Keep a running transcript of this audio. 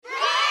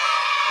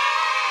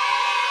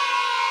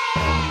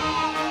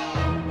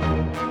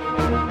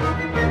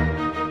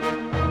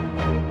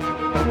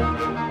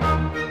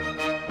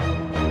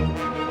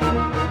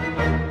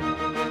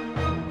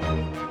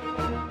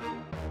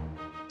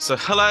So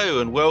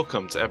hello and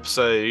welcome to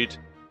episode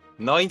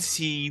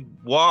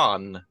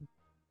 91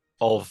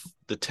 of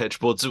the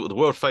the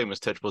world famous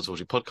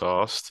Tedgebodzology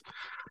podcast.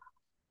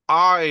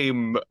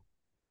 I'm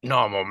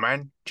normal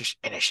man, just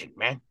innocent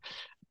man,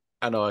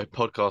 and I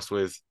podcast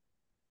with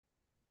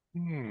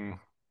Darren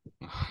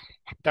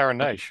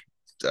Naish.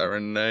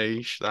 Darren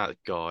Naish, that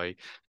guy.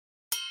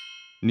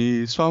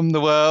 News from the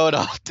world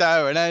of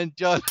Darren and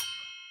John.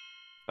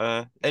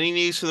 Any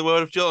news from the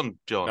world of John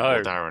or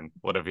No. Darren,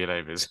 whatever your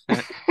name is?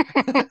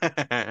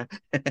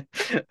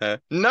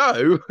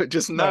 No,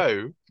 just No.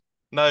 no.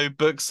 No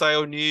book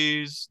sale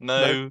news.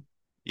 No. No,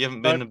 you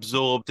haven't No. been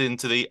absorbed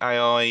into the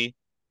AI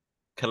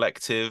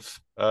collective.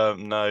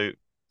 No.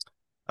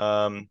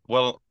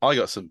 Well, I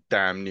got some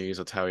damn news,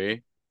 I'll tell you.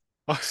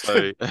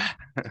 So,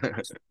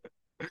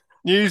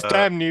 News, uh,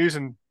 damn news,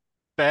 and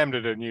damned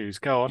at the news.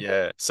 Go on.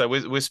 yeah. So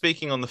we're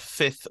speaking on the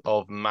 5th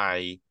of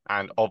May,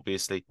 and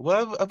obviously,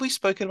 well, have we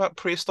spoken about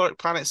Prehistoric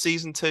Planet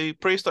Season 2?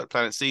 Prehistoric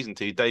Planet Season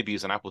 2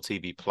 debuts on Apple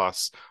TV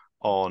Plus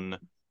on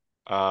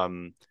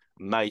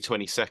May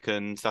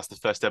 22nd. That's the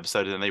first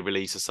episode, and then they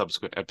release a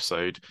subsequent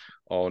episode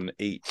on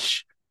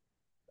each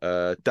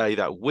day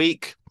that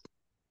week.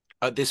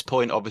 At this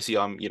point, obviously,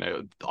 I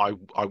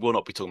will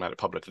not be talking about it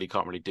publicly.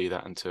 Can't really do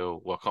that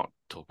until, well, I can't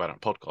talk about it on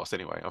podcast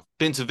anyway. I've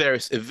been to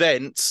various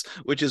events,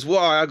 which is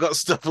why I got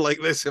stuff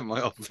like this in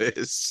my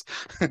office.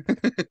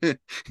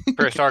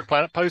 Prehistoric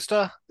Planet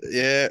poster.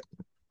 Yeah,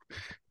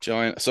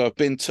 giant. So I've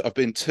been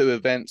to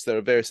events. There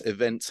are various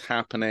events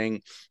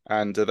happening,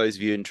 and those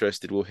of you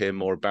interested will hear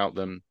more about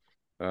them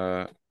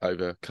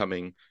over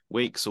coming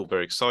weeks. All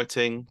very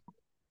exciting.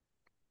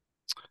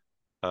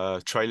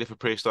 Trailer for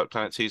Prehistoric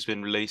Planet 2 has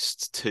been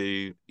released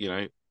to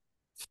an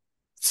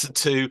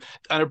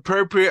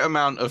appropriate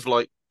amount of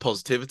like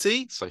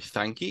positivity. So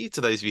thank you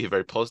to those of you who are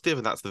very positive,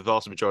 and that's the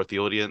vast majority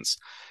of the audience.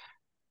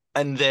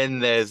 And then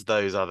there's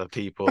those other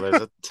people.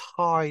 There's a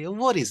tie.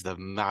 What is the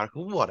matter?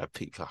 What are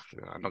people?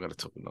 I'm not going to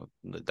talk.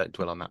 Don't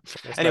dwell on that.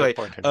 There's Anyway,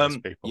 no point in those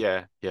people.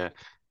 yeah.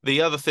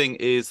 The other thing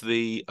is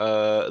the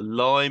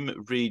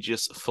Lyme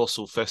Regis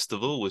Fossil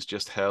Festival was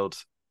just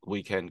held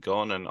weekend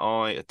gone, and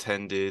I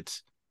attended.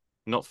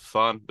 Not for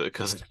fun, but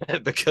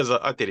because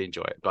I did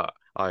enjoy it. But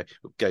I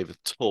gave a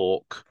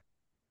talk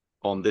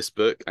on this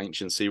book,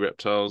 Ancient Sea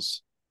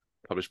Reptiles,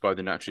 published by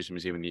the Natural History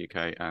Museum in the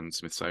UK and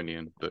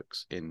Smithsonian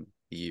Books in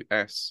the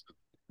US,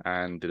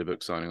 and did a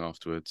book signing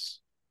afterwards.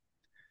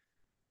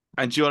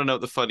 And do you want to know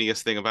what the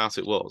funniest thing about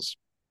it was?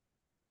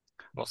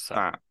 What's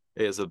that?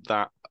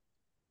 That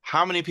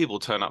how many people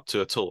turn up to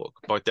a talk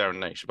by Darren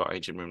Naish about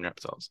ancient marine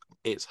reptiles?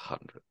 It's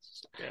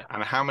hundreds. Yeah.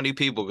 And how many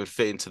people could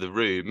fit into the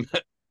room?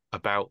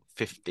 About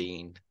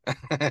 15.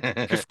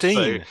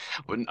 15.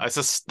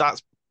 So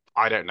that's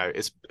I don't know.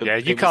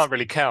 You can't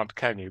really count,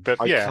 can you?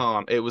 But I yeah.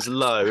 can't. It was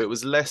low. It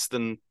was less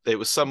than. It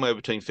was somewhere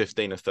between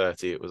 15 and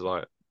 30. It was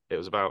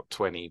about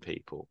 20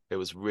 people. It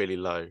was really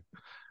low,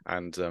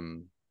 and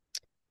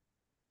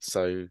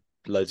so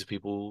loads of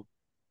people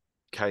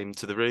came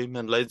to the room,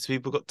 and loads of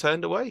people got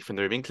turned away from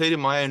the room, including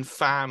my own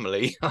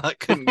family. I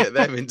couldn't get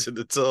them into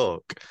the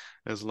talk.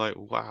 It was like,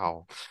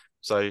 wow.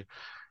 So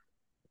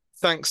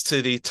thanks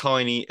to the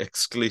tiny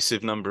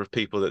exclusive number of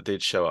people that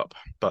did show up,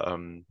 but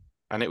and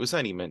it was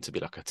only meant to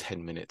be like a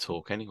 10-minute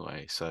talk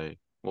anyway, so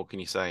what can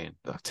you say in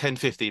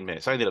 10-15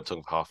 minutes? I ended up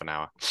talking for half an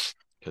hour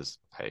because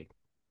hey.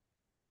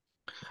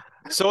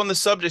 So on the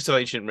subject of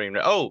ancient marine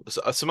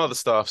some other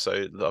stuff.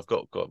 So I've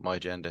got my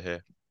agenda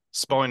here.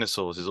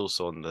 Spinosaurs is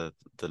also on the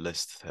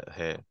list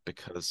here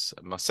because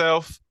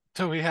myself.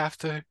 Do we have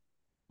to?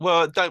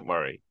 Well, don't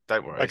worry,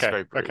 Okay. It's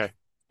very brief. Okay.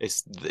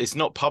 It's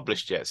not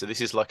published yet, so this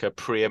is like a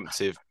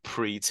preemptive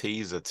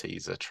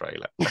teaser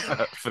trailer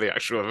for the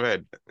actual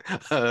event.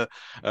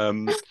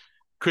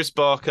 Chris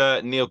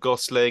Barker, Neil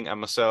Gosling, and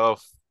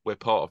myself, we're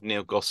part of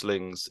Neil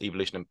Gosling's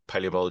Evolution and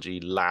Paleobiology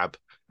lab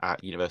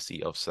at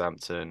University of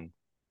Southampton.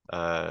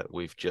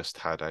 We've just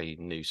had a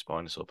new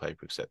Spinosaur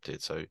paper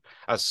accepted. So,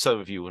 as some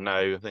of you will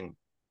know, I think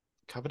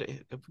have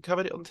we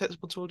covered it on the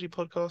Tedgebodzology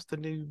podcast. The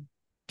new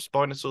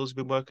Spinosaurs we've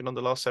been working on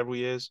the last several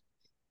years.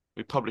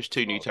 We published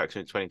 2 new texts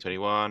in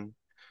 2021.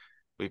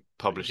 We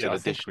published an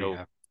additional.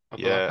 I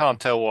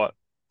can't tell what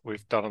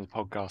we've done on the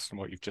podcast and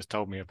what you've just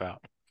told me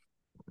about.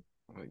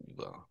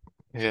 Well,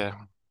 yeah,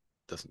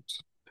 doesn't.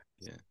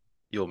 Yeah,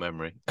 your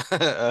memory.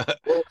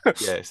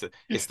 It's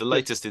the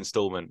latest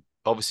installment.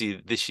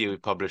 Obviously, this year we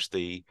published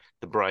the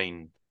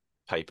brain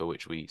paper,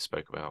 which we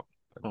spoke about.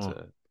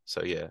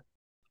 So yeah,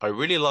 I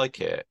really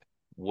like it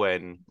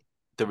when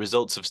the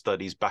results of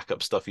studies back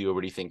up stuff you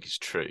already think is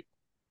true.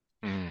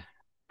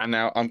 And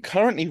now I'm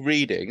currently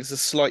reading, it's a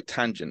slight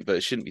tangent, but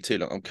it shouldn't be too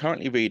long. I'm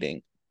currently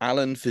reading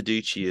Alan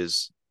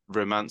Fiducia's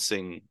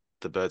Romancing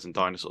the Birds and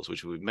Dinosaurs,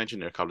 which we've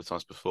mentioned there a couple of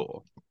times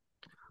before.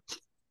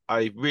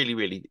 I really,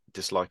 really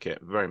dislike it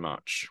very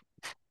much.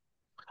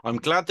 I'm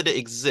glad that it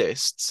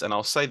exists, and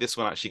I'll say this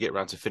when I actually get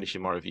around to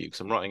finishing my review,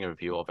 because I'm writing a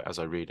review of it as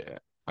I read it.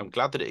 I'm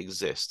glad that it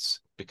exists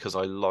because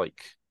I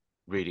like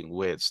reading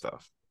weird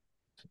stuff.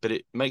 But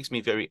it makes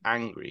me very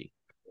angry,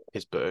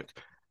 his book,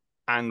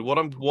 And what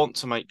I want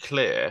to make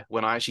clear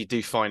when I actually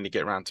do finally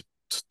get around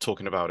to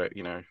talking about it,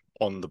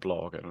 on the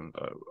blog and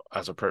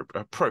as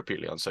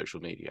appropriately on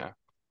social media,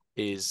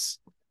 is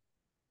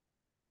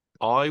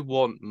I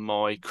want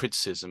my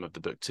criticism of the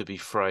book to be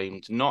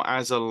framed not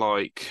as a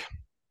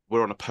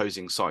we're on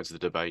opposing sides of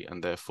the debate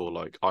and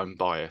therefore I'm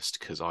biased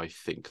because I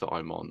think that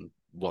I'm on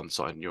one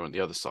side and you're on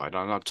the other side.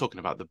 And I'm talking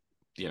about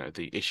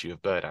the issue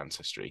of bird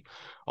ancestry.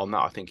 On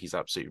that, I think he's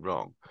absolutely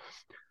wrong.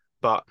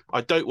 But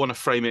I don't want to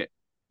frame it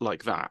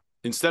like that.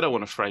 Instead, I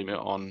want to frame it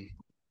on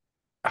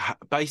I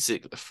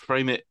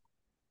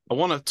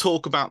want to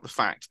talk about the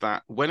fact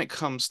that when it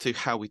comes to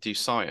how we do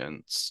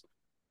science,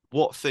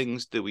 what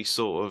things do we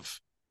sort of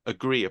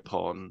agree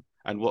upon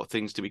and what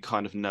things do we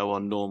kind of know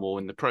are normal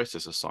in the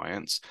process of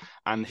science?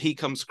 And he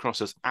comes across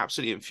as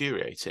absolutely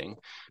infuriating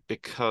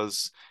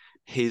because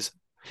his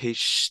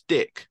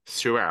shtick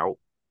throughout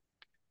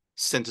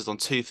centers on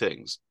two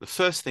things. The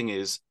first thing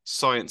is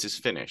science is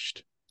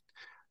finished.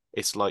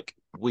 It's like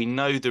we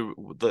know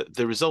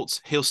the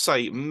results. He'll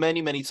say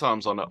many, many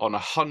times on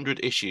 100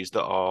 issues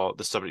that are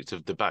the subject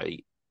of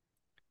debate,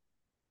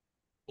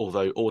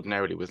 although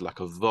ordinarily with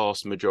a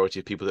vast majority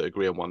of people that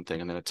agree on one thing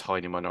and then a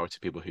tiny minority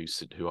of people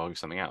who argue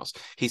something else.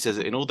 He says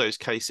that in all those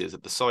cases,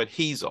 at the side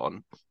he's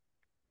on,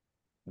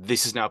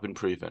 this has now been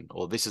proven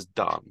or this is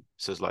done.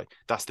 So it's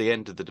that's the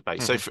end of the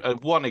debate. So for,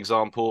 one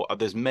example,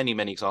 there's many,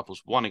 many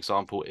examples. One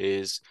example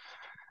is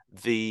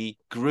the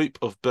group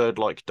of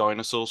bird-like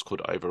dinosaurs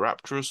called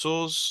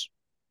Oviraptorosaurs.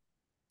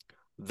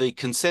 The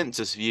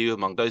consensus view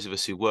among those of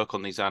us who work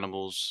on these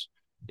animals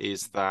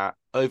is that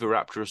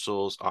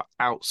Oviraptorosaurs are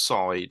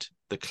outside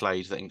the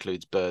clade that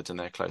includes birds and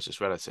their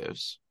closest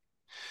relatives.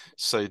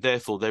 So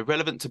therefore, they're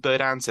relevant to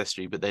bird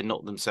ancestry, but they're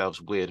not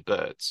themselves weird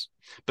birds.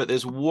 But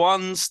there's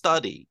one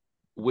study,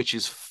 which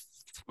is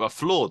a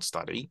flawed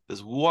study.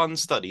 There's one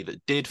study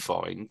that did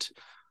find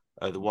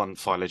the one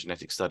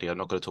phylogenetic study. I'm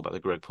not going to talk about the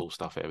Greg Paul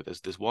stuff here,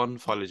 but there's one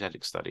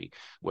phylogenetic study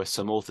where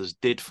some authors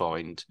did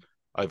find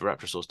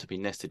Oviraptorosaurs to be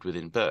nested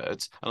within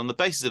birds. And on the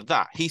basis of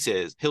that,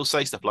 he'll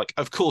say stuff like,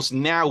 of course,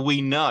 now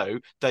we know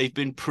they've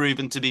been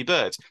proven to be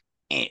birds.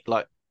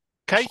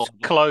 Case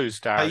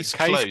closed, Aaron. Case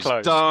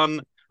closed.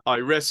 Done. I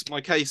rest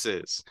my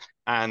cases.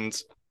 And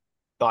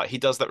he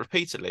does that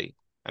repeatedly.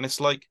 And it's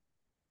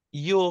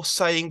you're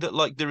saying that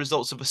the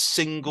results of a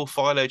single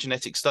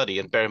phylogenetic study,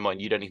 and bear in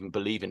mind you don't even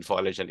believe in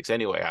phylogenetics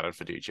anyway, Alan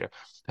Fiducia.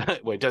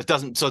 Well,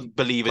 doesn't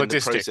believe in the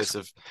process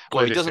of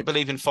he doesn't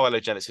believe in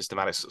phylogenetic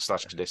systematics /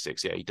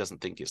 statistics. Yeah, he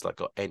doesn't think it's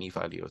got any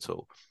value at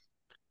all.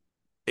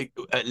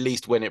 At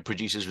least when it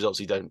produces results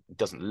he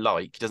doesn't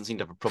like. He doesn't seem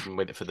to have a problem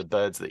with it for the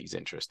birds that he's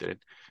interested in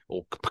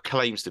or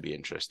claims to be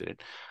interested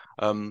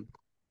in.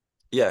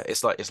 Yeah,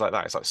 it's like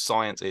that. It's like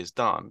science is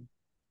done.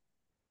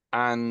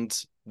 And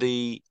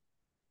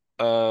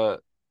so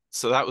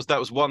that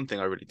was one thing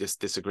I really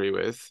disagree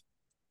with,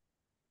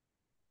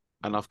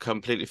 and I've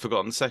completely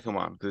forgotten the second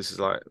one because this is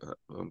I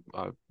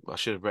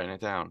should have written it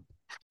down.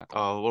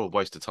 Oh, what a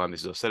waste of time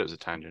this is! I said it was a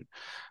tangent.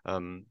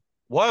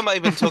 Why am I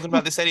even talking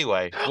about this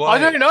anyway? Why? I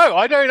don't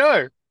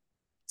know.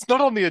 It's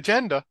not on the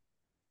agenda.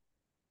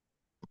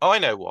 I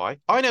know why.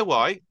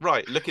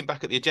 Right, looking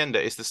back at the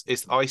agenda,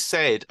 I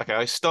said, okay,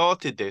 I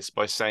started this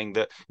by saying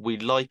that we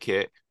like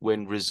it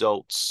when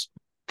results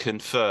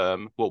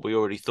confirm what we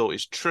already thought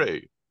is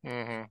true.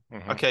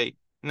 Okay,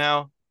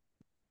 now,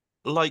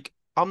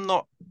 I'm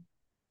not.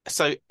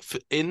 So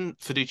in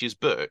Fiducia's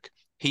book,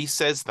 he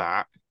says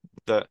that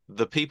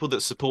the people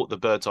that support the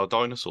birds are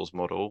dinosaurs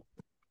model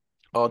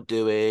are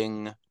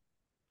doing,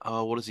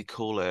 what does he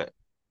call it?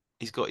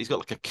 He's got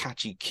a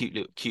catchy, cute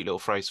little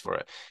phrase for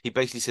it. He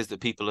basically says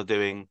that people are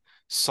doing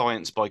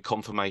science by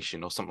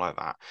confirmation or something like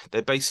that.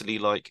 They're basically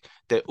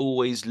they're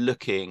always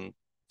looking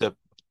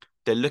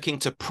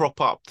to prop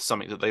up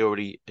something that they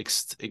already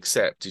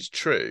accept is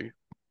true.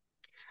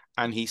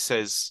 And he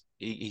says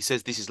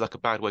this is a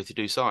bad way to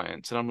do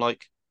science, and I'm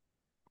like,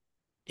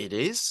 it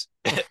is?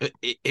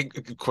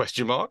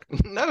 Question mark?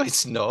 No,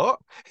 it's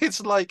not.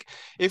 It's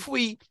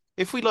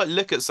if we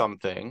look at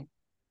something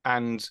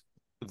and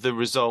the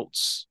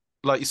results,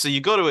 so you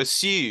got to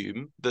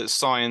assume that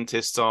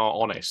scientists are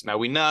honest. Now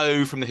we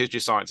know from the history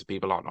of science that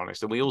people aren't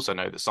honest, and we also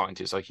know that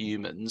scientists are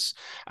humans,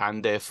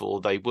 and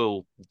therefore they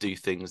will do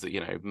things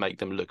that make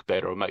them look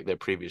better or make their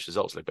previous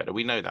results look better.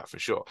 We know that for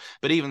sure.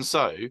 But even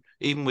so,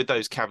 even with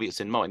those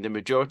caveats in mind, the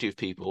majority of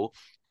people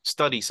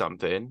study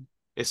something.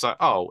 It's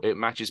oh, it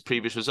matches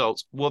previous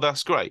results. Well,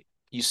 that's great.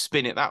 You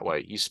spin it that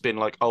way. You spin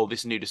oh,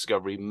 this new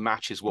discovery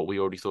matches what we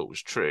already thought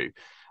was true.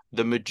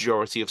 The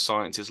majority of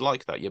science is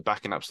like that. You're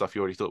backing up stuff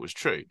you already thought was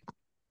true.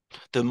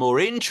 The more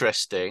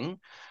interesting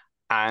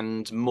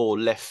and more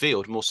left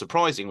field, more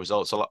surprising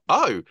results are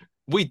oh,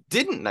 we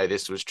didn't know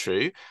this was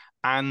true.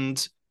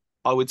 And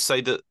I would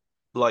say that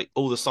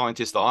all the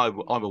scientists that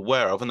I'm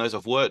aware of and those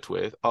I've worked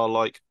with are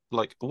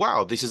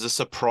wow, this is a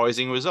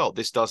surprising result.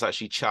 This does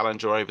actually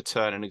challenge or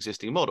overturn an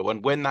existing model.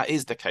 And when that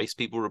is the case,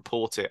 people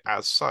report it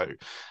as so.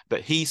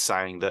 But he's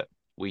saying that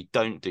we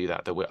don't do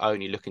that we're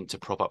only looking to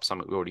prop up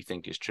something we already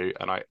think is true.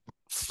 And I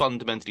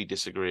fundamentally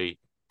disagree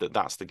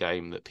that's the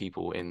game that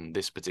people in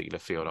this particular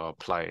field are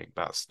playing.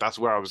 That's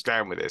where I was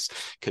going with this.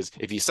 Because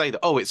if you say that,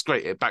 oh, it's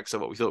great, it backs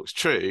up what we thought was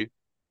true,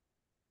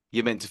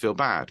 you're meant to feel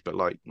bad. But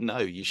like, no,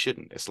 you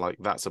shouldn't. It's like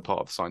that's a part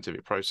of the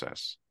scientific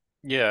process.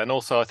 Yeah, and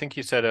also I think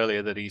you said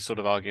earlier that he's sort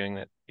of arguing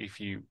that if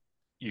you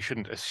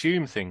shouldn't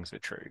assume things are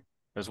true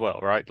as well,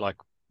 right? Like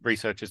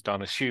research is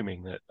done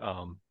assuming that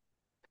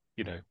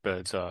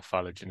birds are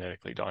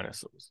phylogenetically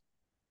dinosaurs.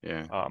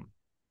 Yeah.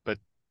 But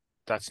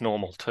that's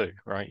normal too,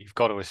 right? You've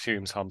got to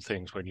assume some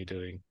things when you're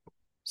doing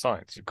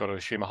science. You've got to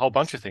assume a whole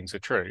bunch of things are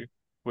true,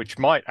 which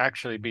might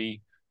actually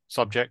be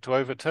subject to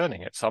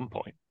overturning at some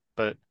point.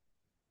 But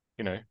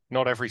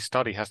not every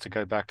study has to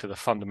go back to the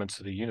fundaments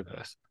of the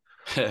universe.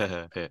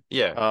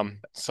 Yeah.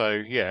 So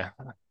yeah,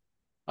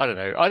 I don't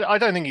know. I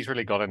don't think he's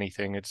really got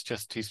anything. It's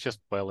just he's just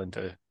well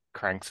into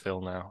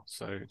Cranksville now,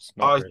 so it's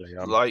not I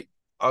really like.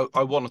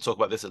 I want to talk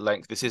about this at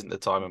length. This isn't the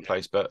time and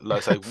place, but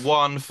let's say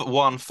one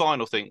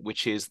final thing,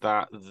 which is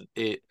that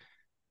it.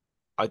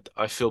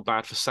 I feel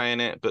bad for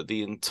saying it, but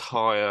the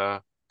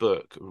entire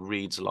book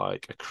reads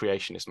like a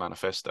creationist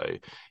manifesto.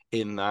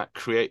 In that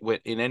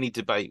in any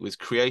debate with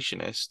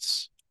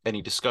creationists,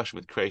 any discussion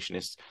with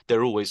creationists,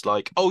 they're always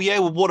like, "Oh yeah,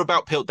 well, what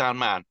about Piltdown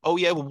Man? Oh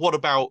yeah, well, what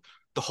about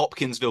the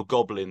Hopkinsville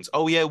goblins?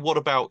 Oh yeah, what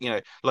about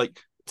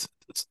like."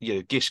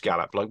 Gish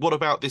Gallop, like, what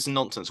about this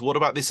nonsense? What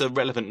about this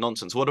irrelevant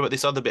nonsense? What about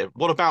this other bit?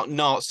 What about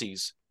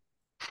Nazis?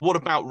 What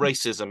about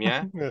racism?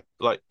 Yeah, Yeah.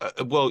 like,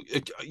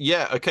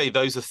 yeah, okay,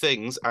 those are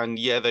things, and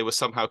yeah, they were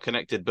somehow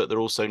connected, but they're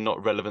also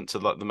not relevant to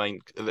like the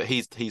main.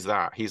 He's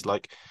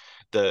like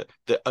the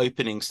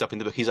opening stuff in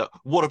the book. He's like,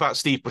 what about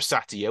Steve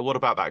Brasati? Yeah, what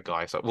about that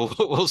guy? It's like,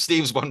 well,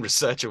 Steve's one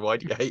researcher. Why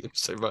do you hate him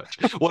so much?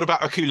 What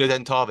about Acula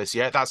dentavis?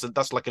 Yeah,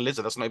 that's like a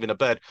lizard. That's not even a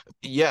bird.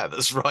 Yeah,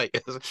 that's right.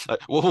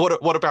 Like, well,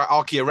 what about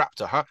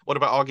Archaeoraptor? Huh? What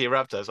about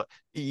Archaeoraptor? It's like,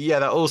 yeah,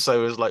 that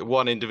also is like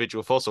one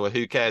individual fossil.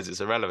 Who cares?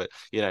 It's irrelevant.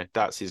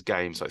 That's his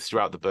game. So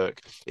throughout the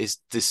book, it's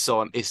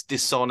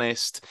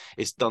dishonest.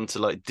 It's done to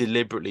like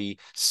deliberately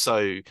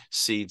sow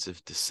seeds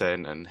of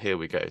dissent. And here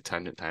we go,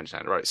 tangent.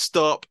 Right,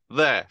 stop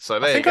there. So I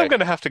there you think I'm go. going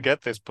to have to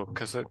get this book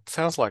because it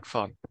sounds like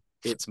fun.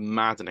 It's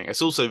maddening.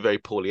 It's also very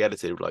poorly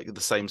edited, like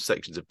the same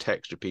sections of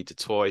text repeated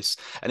twice.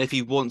 And if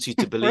he wants you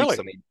to believe Really?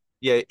 something,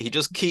 yeah, he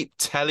just keep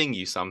telling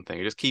you something.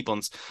 He just keep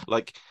on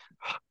like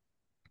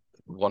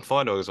one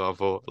final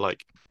example,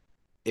 like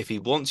if he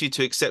wants you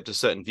to accept a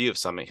certain view of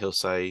something, he'll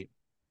say,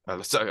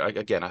 so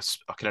again, I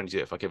can only do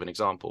it if I give an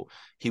example.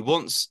 He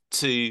wants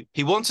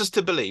us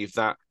to believe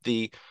that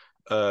the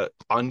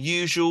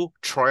unusual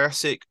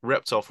Triassic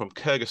reptile from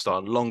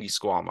Kyrgyzstan,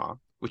 Longisquama,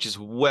 which is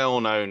well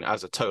known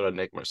as a total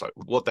enigma. It's like,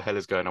 what the hell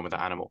is going on with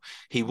that animal?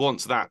 He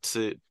wants that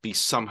to be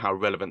somehow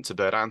relevant to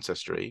bird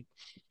ancestry.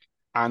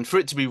 And for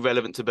it to be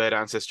relevant to bird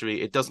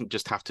ancestry, it doesn't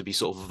just have to be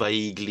sort of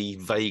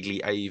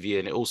vaguely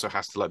avian. It also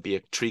has to like be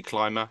a tree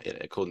climber,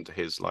 according to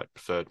his like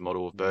preferred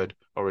model of bird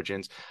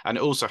origins. And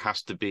it also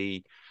has to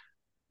be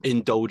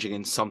indulging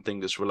in something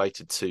that's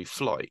related to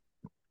flight.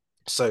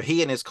 So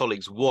he and his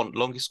colleagues want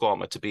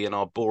Longisquama to be an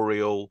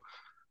arboreal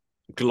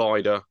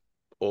glider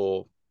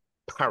or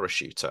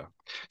parachuter.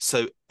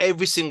 So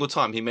every single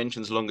time he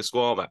mentions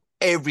Longisquama,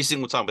 every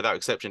single time without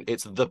exception,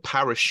 it's the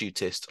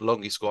parachutist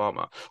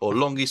Longisquama or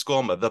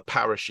Longisquama, the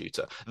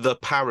parachuter, the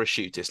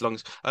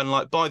parachutist. And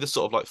like by the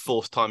sort of like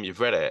fourth time you've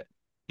read it,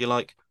 you're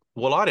like,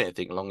 well, I don't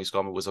think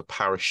Longisquama was a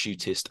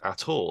parachutist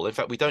at all. In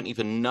fact, we don't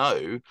even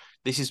know.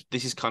 This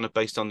is kind of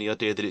based on the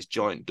idea that its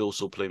giant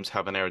dorsal plumes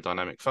have an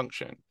aerodynamic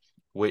function,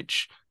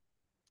 which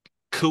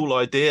cool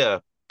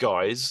idea,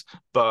 guys,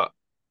 but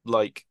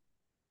like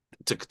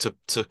to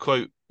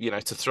quote,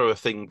 to throw a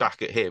thing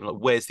back at him, like,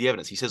 where's the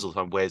evidence? He says all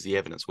the time, where's the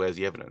evidence? Where's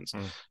the evidence?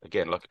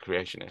 Again, like a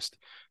creationist.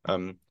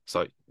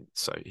 So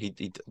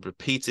he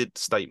repeated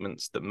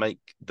statements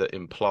that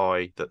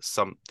imply that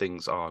some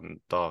things are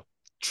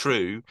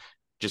true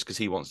just because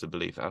he wants to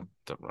believe that.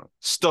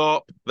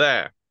 Stop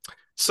there.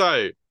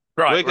 So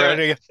Right,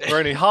 we're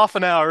only half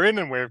an hour in,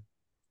 and we're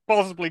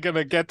possibly going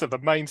to get to the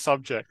main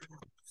subject.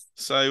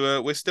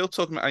 So we're still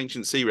talking about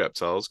ancient sea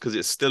reptiles because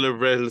it's still a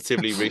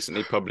relatively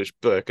recently published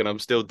book, and I'm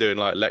still doing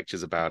like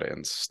lectures about it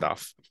and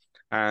stuff.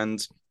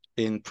 And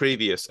in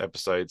previous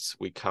episodes,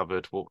 we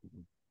covered what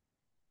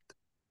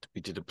we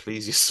did a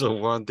plesiosaur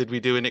one. Did we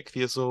do an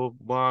ichthyosaur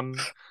one?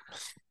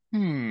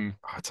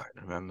 I don't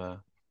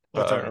remember.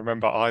 I don't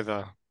remember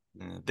either.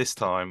 This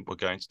time we're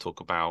going to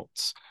talk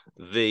about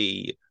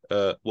the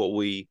what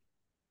we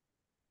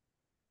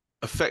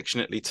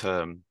affectionately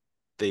term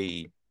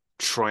the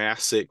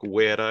Triassic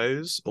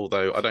Weirdos,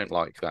 although I don't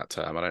like that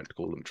term. I don't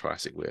call them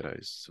Triassic Weirdos.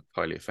 It's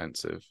highly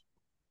offensive.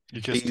 You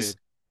just did.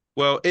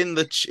 Well, in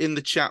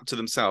the chapter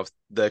themselves,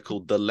 they're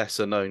called the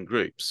lesser known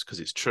groups because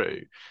it's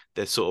true.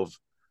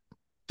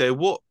 They're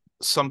what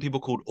some people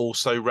called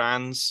also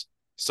rans.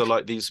 So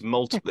like these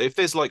multiple, if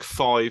there's like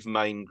 5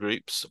 main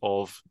groups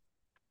of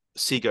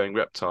seagoing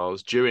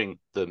reptiles during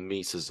the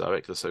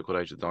Mesozoic, the so-called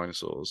age of the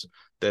dinosaurs,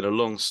 then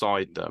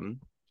alongside them,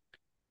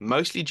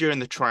 mostly during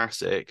the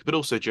Triassic, but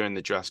also during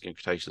the Jurassic and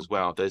Cretaceous as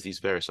well, there's these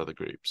various other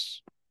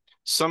groups,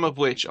 some of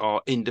which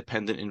are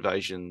independent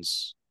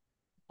invasions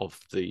of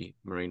the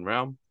marine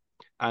realm,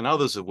 and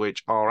others of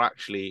which are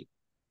actually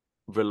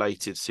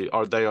related to,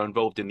 they are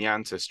involved in the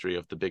ancestry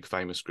of the big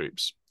famous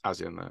groups,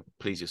 as in the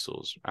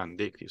plesiosaurs and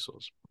the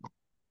ichthyosaurs.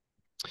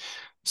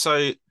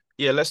 So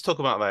yeah, let's talk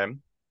about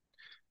them.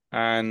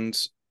 And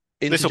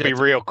this will be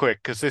real quick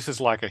because this is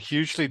like a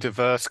hugely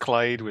diverse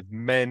clade with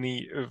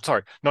many,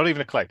 sorry, not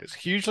even a clade. It's a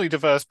hugely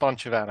diverse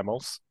bunch of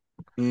animals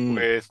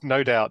with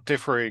no doubt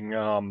differing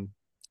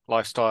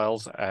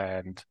lifestyles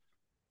and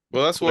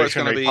that's why it's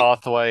going to be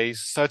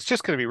pathways. So it's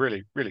just going to be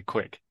really, really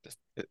quick.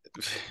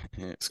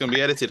 It's going to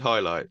be edited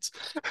highlights,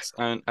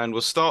 and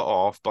we'll start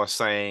off by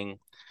saying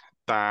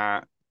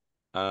that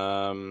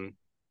that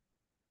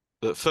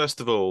first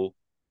of all,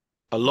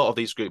 a lot of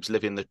these groups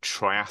live in the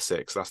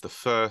Triassic. So that's the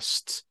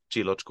first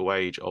geological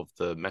age of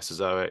the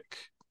Mesozoic.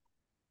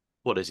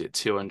 What is it?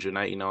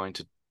 289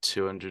 to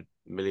 200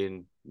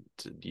 million,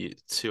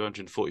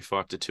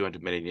 245 to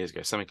 200 million years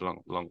ago, something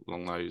along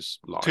those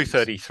lines.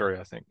 233,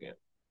 I think. Yeah.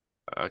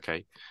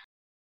 Okay.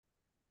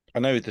 I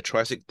know the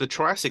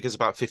Triassic is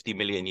about 50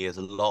 million years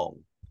long.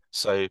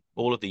 So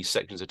all of these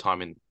sections of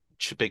time in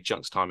big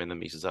chunks of time in the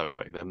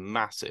Mesozoic, they're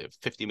massive,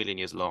 50 million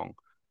years long.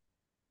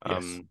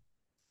 Yes.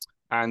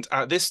 And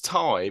at this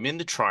time in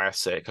the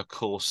Triassic, of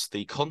course,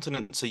 the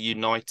continents are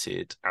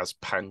united as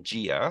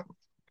Pangaea.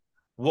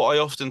 What I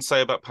often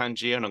say about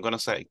Pangaea, and I'm going to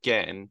say it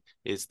again,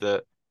 is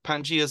that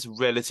Pangaea is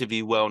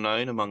relatively well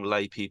known among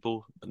lay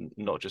people,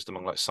 not just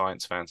among like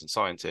science fans and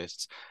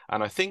scientists.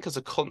 And I think as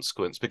a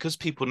consequence, because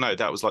people know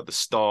that was like the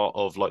start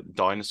of like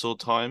dinosaur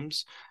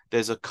times,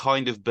 there's a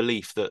kind of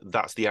belief that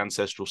that's the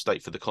ancestral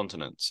state for the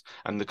continents.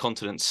 And the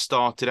continents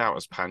started out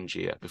as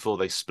Pangaea before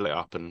they split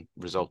up and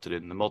resulted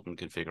in the modern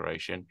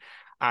configuration.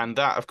 And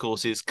that, of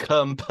course, is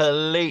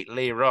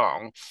completely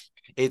wrong.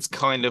 It's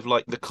kind of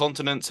like the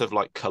continents have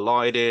like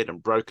collided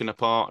and broken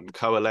apart and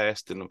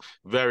coalesced and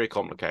very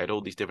complicated.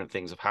 All these different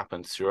things have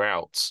happened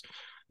throughout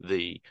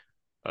the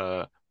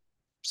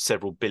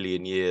several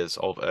billion years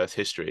of Earth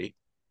history.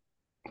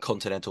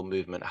 Continental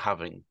movement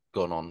having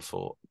gone on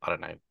for, I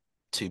don't know,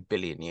 2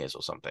 billion years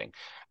or something.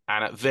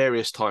 And at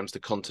various times, the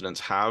continents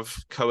have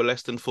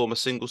coalesced and form a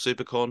single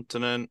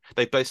supercontinent.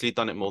 They've basically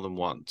done it more than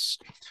once.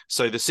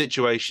 So the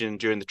situation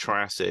during the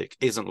Triassic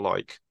isn't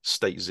like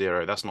state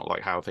zero. That's not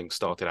like how things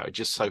started out. It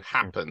just so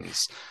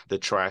happens the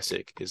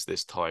Triassic is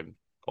this time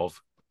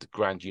of the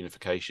grand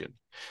unification.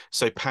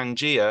 So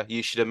Pangaea,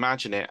 you should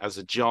imagine it as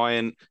a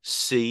giant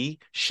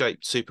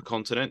C-shaped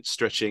supercontinent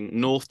stretching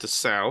north to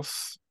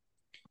south.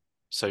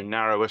 So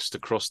narrowest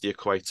across the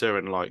equator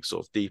and like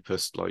sort of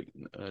deepest like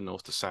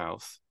north to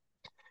south.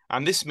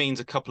 And this means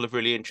a couple of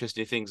really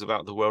interesting things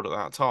about the world at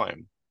that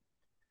time.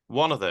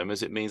 One of them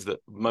is it means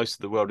that most of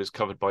the world is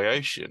covered by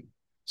ocean.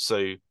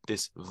 So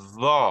this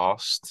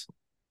vast,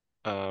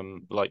 we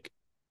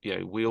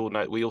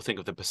all think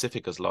of the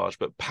Pacific as large,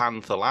 but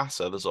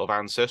Panthalassa, the sort of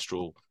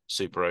ancestral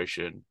super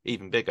ocean,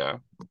 even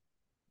bigger.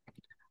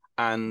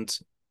 And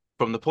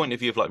from the point of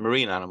view of like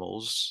marine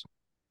animals,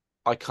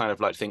 I kind of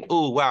like to think,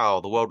 oh,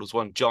 wow, the world was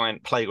one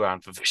giant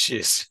playground for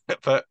fishes.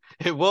 But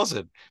it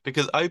wasn't,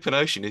 because open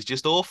ocean is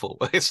just awful.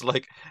 It's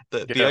like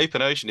the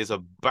open ocean is a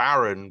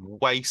barren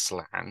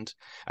wasteland,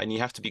 and you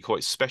have to be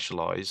quite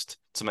specialized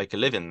to make a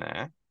living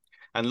there.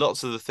 And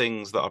lots of the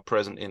things that are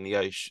present in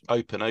the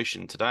open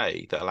ocean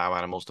today that allow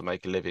animals to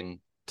make a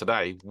living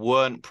today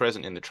weren't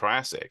present in the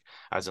Triassic,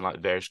 as in like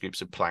various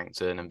groups of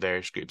plankton and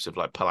various groups of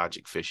like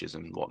pelagic fishes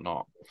and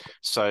whatnot.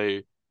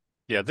 So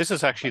yeah, this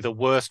is actually the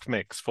worst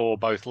mix for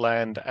both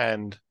land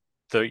and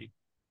the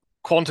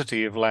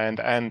quantity of land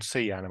and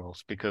sea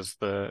animals, because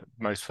the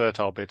most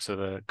fertile bits are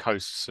the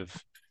coasts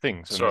of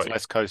things, and there's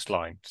less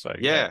coastline. So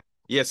yeah.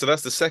 So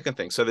that's the second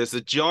thing. So there's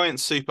the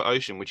giant super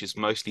ocean, which is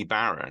mostly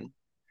barren,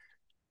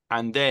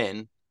 and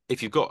then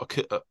if you've got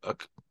a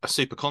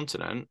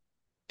supercontinent,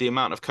 the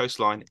amount of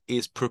coastline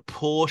is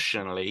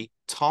proportionally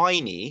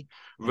tiny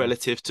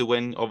relative to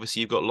when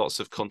obviously you've got lots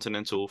of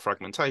continental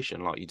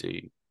fragmentation like you do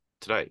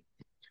today.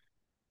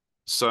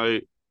 So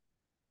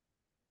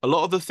a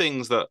lot of the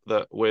things that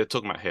we're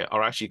talking about here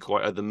are actually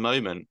quite at the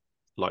moment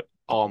like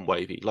arm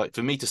wavy. Like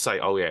for me to say,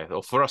 oh yeah,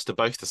 or for us to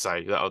both to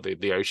say that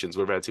the oceans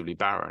were relatively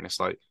barren, it's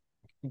like,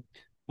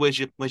 where's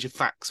your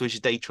facts, where's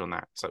your data on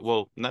that? It's like,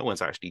 well, no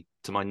one's actually,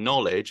 to my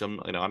knowledge, I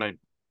don't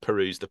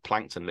peruse the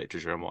plankton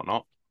literature and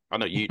whatnot. I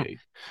know you do,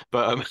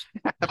 but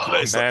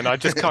man, I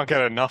just can't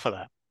get enough of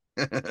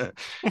that.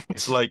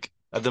 It's like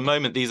at the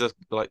moment these are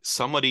like,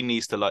 somebody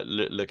needs to like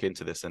look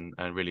into this and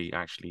really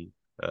actually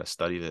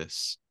study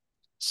this.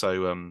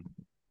 So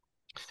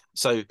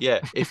yeah,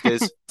 if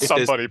there's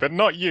somebody, but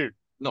not you.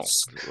 No,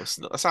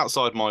 that's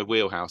outside my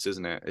wheelhouse,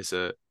 isn't it?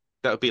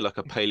 That would be like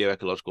a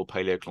paleoecological,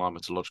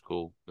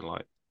 paleoclimatological,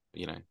 like,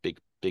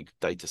 big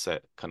data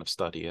set kind of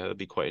study. That'd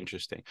be quite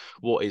interesting.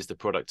 What is the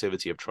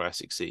productivity of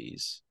Triassic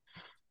seas?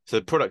 So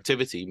the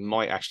productivity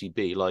might actually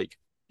be like,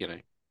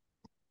 net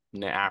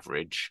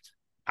average,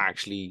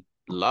 actually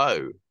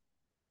low.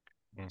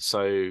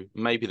 So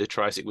maybe the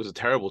Triassic was a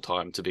terrible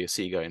time to be a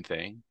seagoing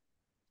thing.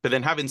 But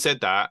then having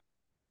said that,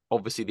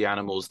 obviously the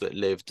animals that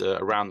lived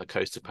around the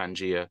coast of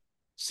Pangaea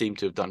seem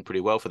to have done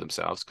pretty well for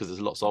themselves because there's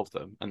lots of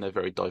them and they're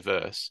very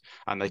diverse,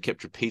 and they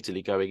kept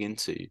repeatedly going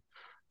into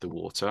the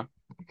water.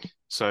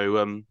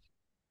 So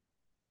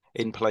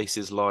in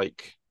places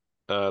like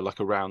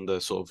around the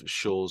sort of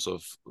shores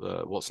of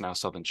what's now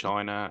southern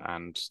China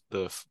and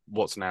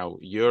what's now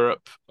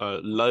Europe,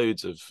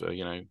 loads of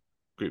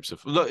groups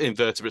of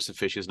invertebrates and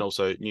fishes, and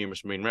also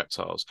numerous marine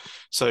reptiles.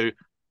 So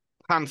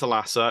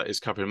Panthalassa is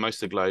covering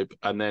most of the globe,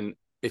 and then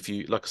if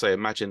you, like I say,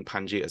 imagine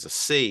Pangaea as a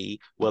sea,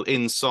 well,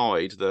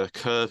 inside the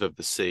curve of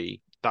the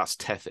sea, that's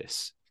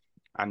Tethys.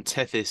 And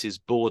Tethys is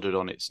bordered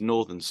on its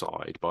northern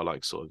side by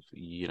like sort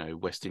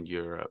of, Western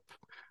Europe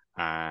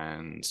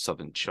and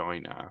southern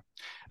China.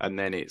 And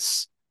then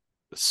its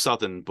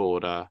southern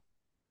border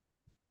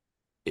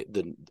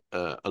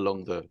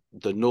along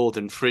the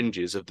northern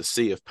fringes of the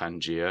Sea of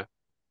Pangaea.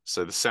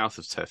 So the south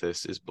of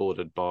Tethys is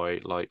bordered by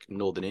like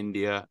northern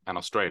India and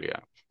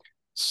Australia.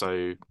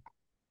 So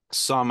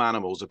some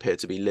animals appear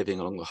to be living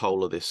along the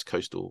whole of this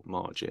coastal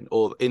margin,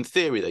 or in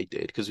theory they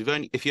did, because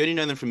if you only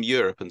know them from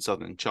Europe and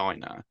southern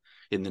China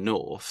in the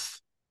north,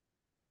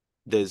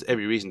 there's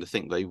every reason to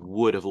think they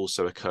would have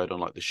also occurred on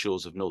like the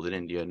shores of northern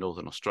India,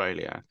 northern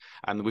Australia.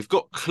 And we've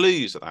got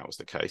clues that was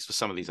the case for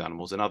some of these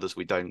animals, and others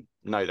we don't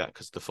know that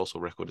because the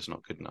fossil record is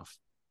not good enough.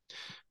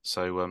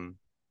 So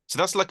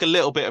that's like a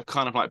little bit of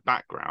kind of like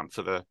background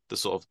for the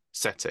sort of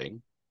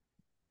setting.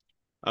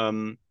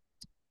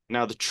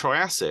 Now the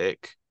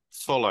Triassic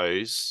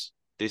follows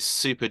this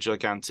super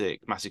gigantic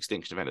mass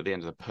extinction event at the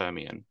end of the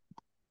Permian,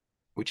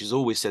 which is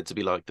always said to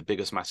be like the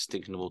biggest mass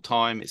extinction of all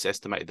time. It's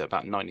estimated that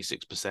about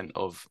 96%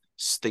 of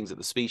things at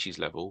the species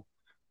level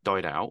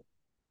died out.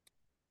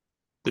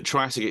 The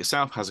Triassic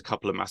itself has a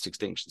couple of mass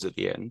extinctions at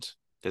the end.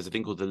 There's a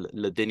thing called the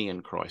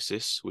Ladinian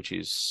crisis, which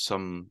is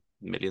some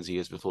millions of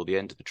years before the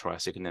end of the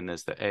Triassic, and then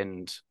there's the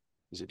end.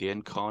 Is it the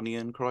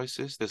Encarnian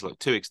crisis? There's like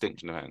two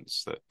extinction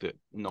events that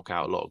knock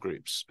out a lot of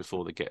groups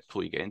before you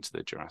get into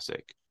the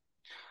Jurassic.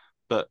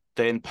 But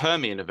the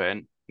Permian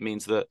event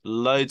means that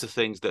loads of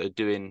things that are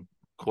doing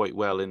quite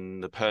well in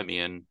the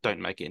Permian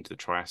don't make it into the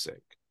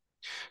Triassic.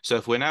 So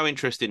if we're now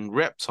interested in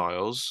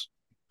reptiles,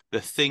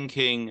 the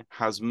thinking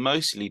has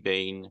mostly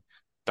been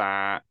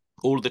that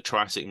all of the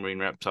Triassic marine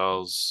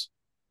reptiles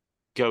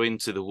go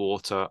into the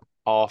water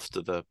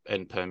after the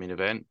end Permian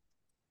event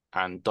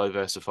and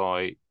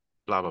diversify,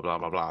 blah, blah, blah,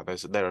 blah, blah.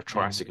 They're a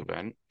Triassic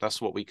event.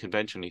 That's what we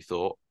conventionally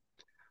thought.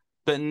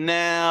 But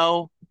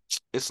now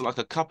it's like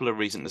a couple of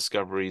recent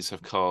discoveries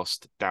have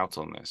cast doubt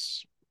on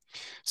this.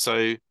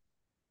 So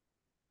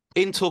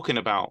in talking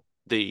about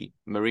the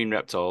marine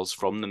reptiles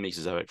from the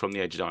Mesozoic, from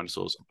the age of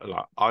dinosaurs,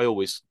 like I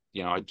always,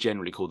 I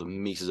generally call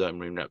them Mesozoic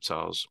marine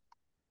reptiles.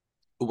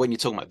 When you're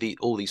talking about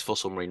all these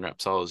fossil marine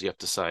reptiles, you have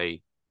to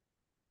say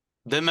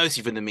they're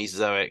mostly from the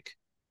Mesozoic,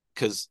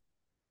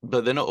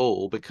 but they're not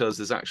all, because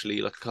there's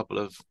actually like a couple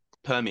of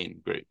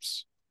Permian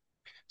groups.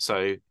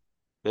 So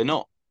they're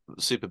not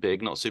super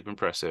big, not super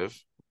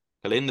impressive.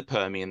 But in the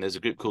Permian, there's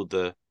a group called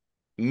the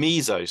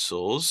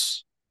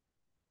Mesosaurs,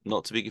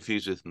 not to be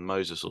confused with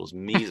mosasaurs,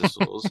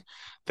 mesosaurs.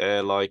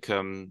 They're like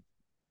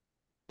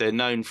they're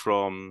known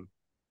from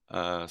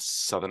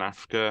southern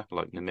Africa,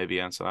 like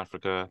Namibia and South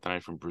Africa. They're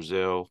known from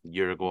Brazil,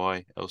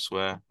 Uruguay,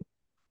 elsewhere.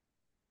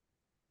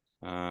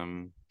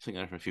 I think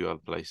they're from a few other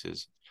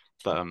places,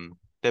 but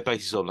they're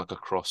basically sort of like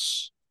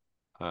across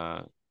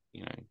the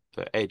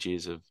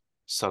edges of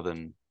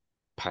southern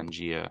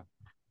Pangaea,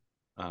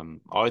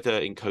 either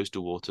in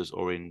coastal waters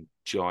or in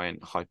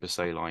giant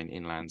hypersaline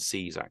inland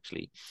seas,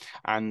 actually.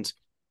 And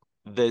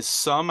there's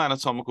some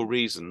anatomical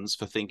reasons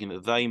for thinking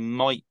that they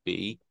might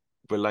be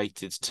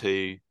related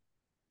to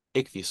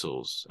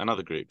ichthyosaurs and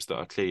other groups that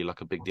are clearly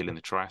like a big deal in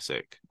the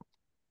Triassic.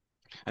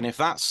 And if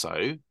that's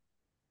so,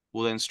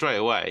 well, then straight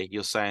away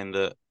you're saying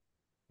that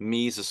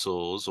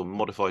mesosaurs or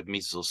modified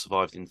mesosaurs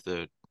survived into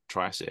the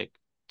Triassic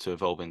to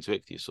evolve into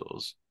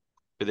ichthyosaurs.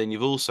 But then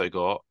you've also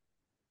got,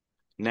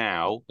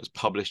 now, as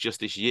published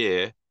just this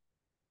year,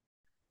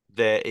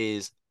 there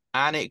is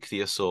an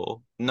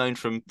ichthyosaur known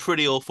from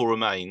pretty awful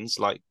remains,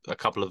 like a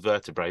couple of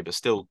vertebrae, but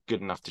still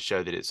good enough to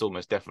show that it's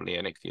almost definitely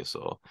an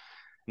ichthyosaur.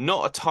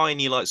 Not a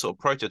tiny, like, sort of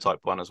prototype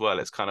one as well.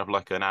 It's kind of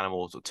like an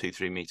animal sort of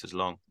 2-3 meters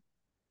long.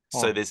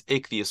 So there's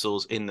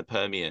ichthyosaurs in the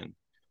Permian.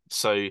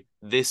 So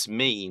this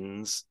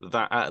means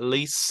that at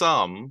least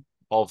some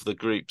of the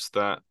groups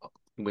that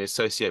we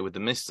associate with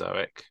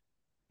the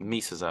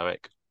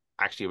Mesozoic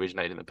actually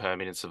originated in the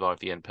Permian and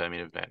survived the end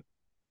Permian event.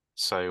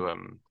 So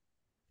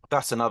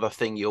that's another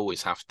thing you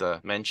always have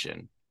to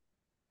mention.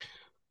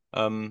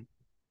 And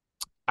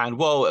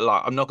while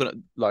I'm not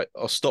gonna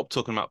I'll stop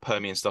talking about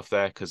Permian stuff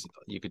there, because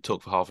you could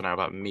talk for half an hour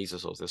about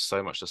mesosaurs. There's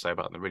so much to say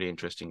about them. Really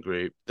interesting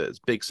group. There's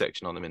a big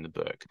section on them in the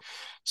book.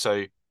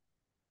 So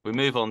we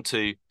move on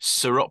to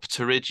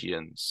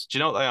Sauropterygians. Do you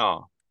know what they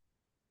are?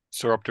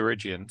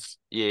 Sauropterygians.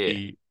 Yeah.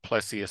 The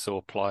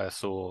plesiosaur,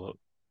 pliosaur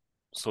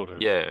sort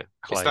of. Yeah.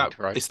 Clade,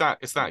 right? It's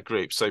that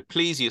group. So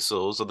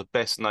plesiosaurs are the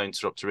best known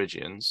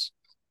Sauropterygians,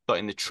 but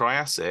in the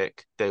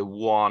Triassic,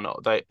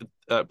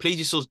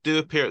 plesiosaurs do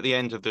appear at the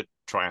end of the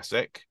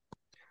Triassic,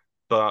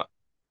 but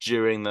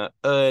during the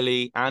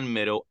early and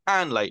middle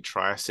and late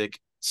Triassic,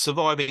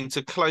 surviving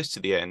to close to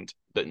the end,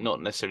 but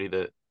not necessarily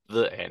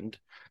the end.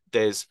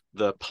 There's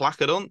the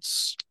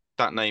Placodonts.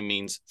 That name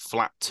means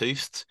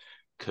flat-toothed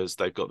because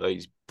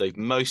they've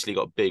mostly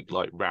got big,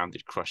 like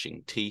rounded,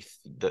 crushing teeth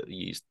that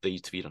they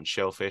used to feed on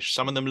shellfish.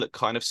 Some of them look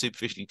kind of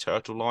superficially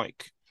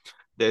turtle-like.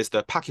 There's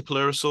the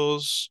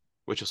Pachypleurosaurs,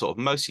 which are sort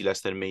of mostly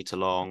less than a meter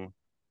long.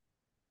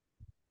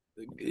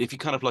 If you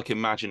kind of like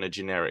imagine a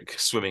generic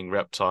swimming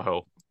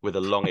reptile with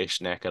a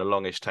longish neck and a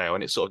longish tail,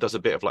 and it sort of does a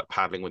bit of like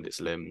paddling with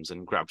its limbs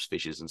and grabs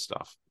fishes and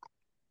stuff.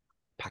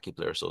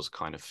 Pachypleurosaurs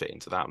kind of fit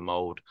into that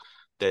mold.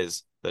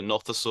 There's the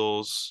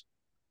Nothosaurs,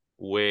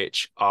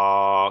 which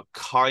are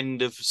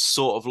kind of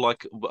sort of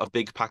like a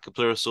big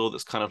Pachypleurosaur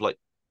that's kind of like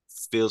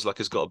feels like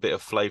it's got a bit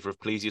of flavor of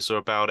plesiosaur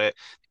about it.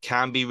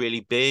 Can be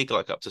really big,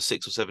 like up to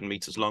 6 or 7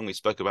 meters long. We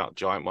spoke about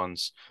giant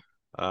ones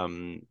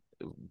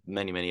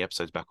many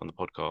episodes back on the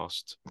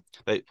podcast.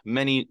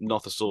 Many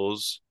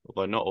nothosaurs,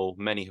 although not all,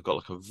 many have got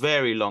like a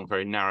very long,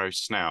 very narrow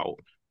snout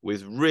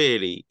with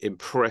really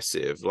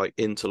impressive, like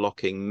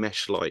interlocking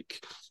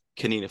mesh-like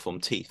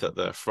caniniform teeth at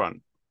the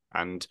front,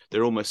 and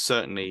they're almost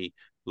certainly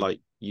like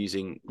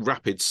using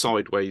rapid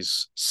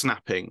sideways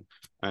snapping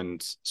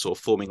and sort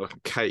of forming like a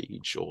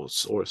cage or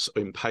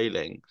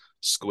impaling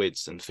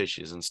squids and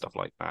fishes and stuff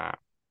like that.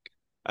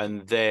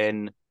 And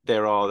then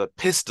there are the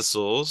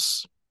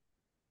pistosaurs,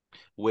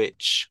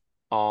 which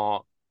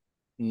are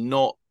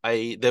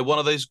they're one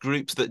of those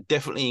groups that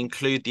definitely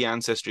include the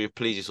ancestry of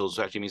plesiosaurs,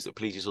 which actually means that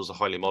plesiosaurs are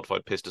highly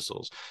modified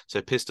pistosaurs.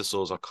 So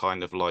pistosaurs are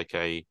kind of like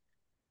a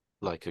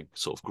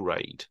sort of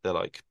grade. They're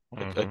like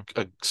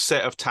a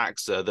set of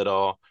taxa that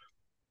are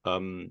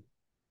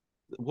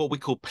what we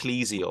call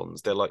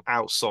plesions. They're like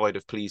outside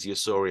of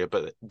Plesiosauria,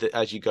 but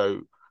as you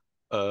go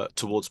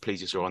towards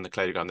plesiosaur on the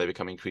cladogram, they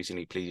become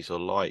increasingly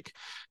plesiosaur-like.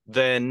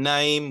 Their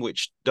name,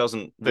 which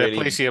doesn't They're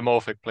really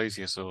plesiomorphic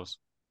plesiosaurs.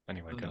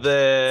 Anyway,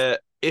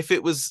 if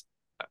it was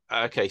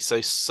okay,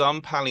 so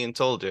some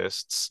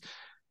paleontologists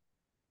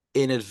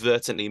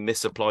inadvertently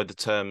misapplied the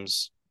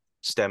terms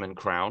stem and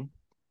crown.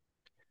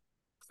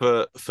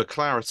 For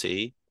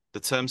clarity, the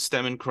terms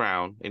stem and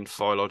crown in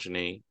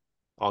phylogeny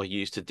are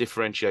used to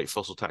differentiate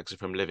fossil taxa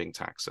from living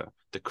taxa.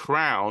 The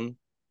crown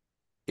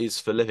is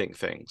for living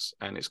things,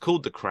 and it's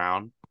called the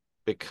crown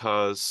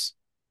because,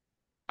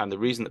 and the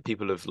reason that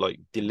people have like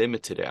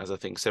delimited it as a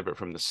thing separate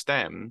from the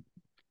stem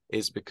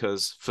is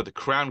because for the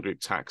crown group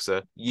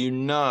taxa,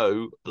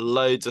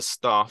 loads of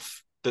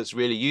stuff that's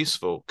really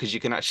useful because you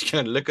can actually go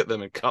and look at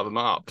them and cut them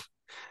up,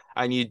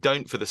 and you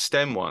don't for the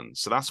stem ones.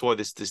 So that's why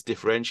this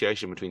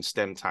differentiation between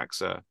stem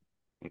taxa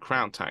and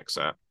crown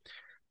taxa.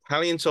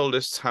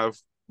 Paleontologists have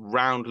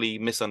roundly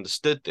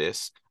misunderstood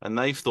this, and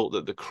they've thought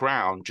that the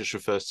crown just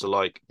refers to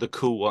like the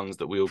cool ones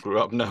that we all grew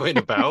up knowing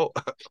about,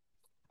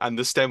 and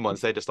the stem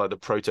ones, they're just like the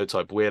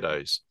prototype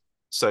weirdos.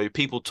 So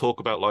people talk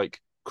about like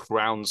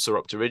crown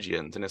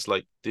sauropterygians, and it's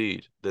like,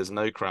 dude, there's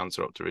no crown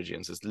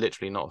sauropterygians. It's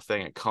literally not a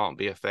thing. It can't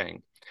be a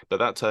thing. But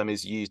that term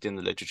is used in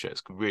the literature.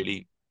 It's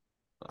really,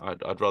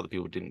 I'd rather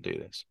people didn't do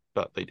this,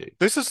 but they do.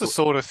 This is the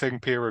sort of thing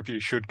peer review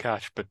should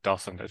catch, but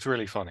doesn't. It's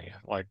really funny.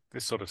 Like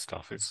this sort of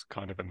stuff is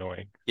kind of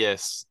annoying.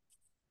 Yes.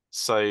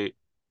 So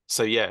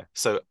yeah.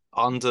 So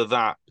under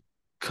that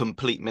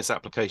complete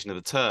misapplication of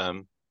the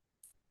term,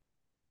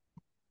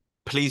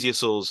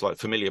 plesiosaurs, like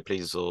familiar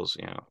plesiosaurs,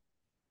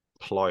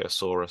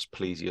 Pliosaurus,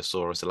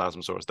 Plesiosaurus,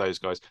 Elasmosaurus, those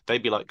guys,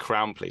 they'd be like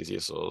crown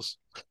plesiosaurs.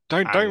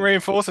 Don't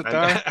reinforce it,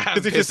 Darren,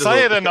 because if you pistosaurs,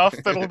 say it enough,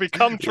 that'll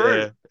become true.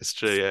 Yeah, it's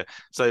true. Yeah.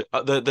 So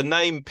the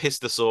name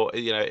pistosaur,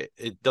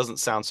 it doesn't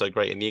sound so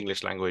great in the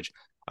English language.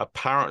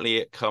 Apparently,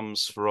 it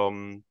comes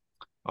from,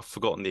 I've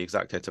forgotten the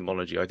exact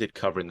etymology. I did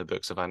cover in the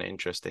books. I found it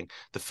interesting.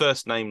 The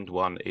first named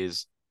one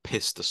is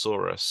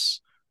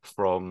Pistosaurus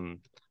from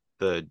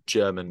the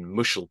German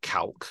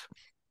Muschelkalk,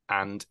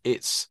 and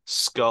its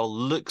skull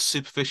looks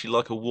superficially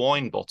like a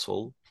wine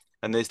bottle,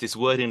 and there's this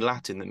word in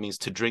Latin that means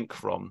to drink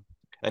from,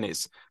 and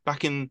it's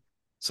back in.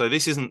 So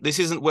this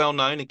isn't well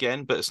known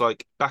again, but it's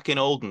like back in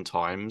olden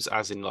times,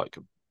 as in like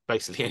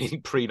basically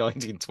anything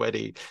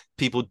pre-1920,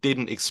 people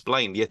didn't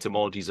explain the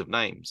etymologies of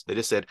names. They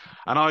just said,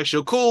 and I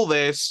shall call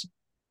this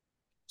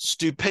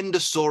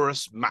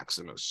Stupendosaurus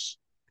maximus.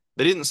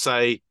 They didn't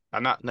say,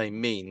 and that name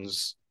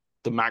means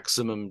the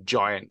maximum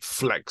giant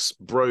flex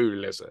bro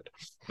lizard.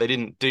 They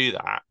didn't do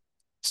that.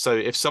 So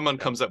if someone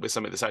comes up with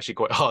something that's actually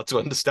quite hard to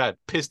understand,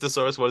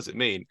 Pistosaurus, what does it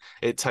mean?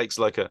 It takes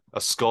like a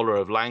scholar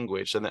of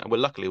language. And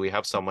luckily we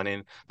have someone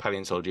in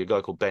paleontology, a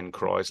guy called Ben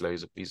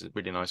Kreisler. He's a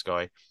really nice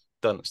guy.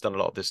 He's done a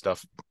lot of this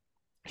stuff.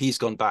 He's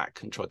gone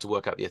back and tried to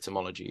work out the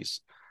etymologies.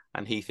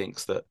 And he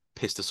thinks that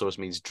Pistosaurus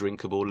means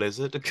drinkable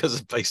lizard because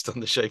it's based on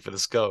the shape of the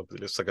skull.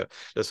 It looks like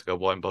a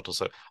wine bottle.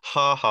 So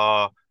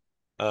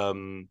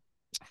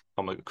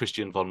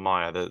Christian von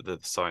Meyer, the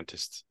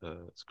scientist.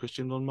 Is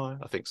Christian von Meyer?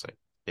 I think so.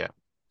 Yeah.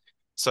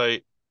 So,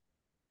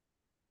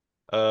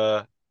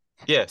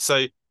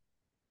 so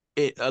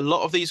a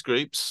lot of these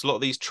groups, a lot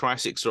of these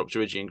Triassic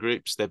sauropterygian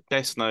groups, they're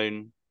best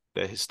known.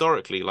 They're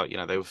historically,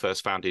 they were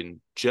first found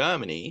in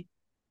Germany,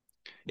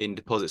 in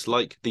deposits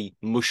like the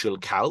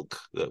Muschelkalk,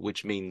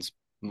 which means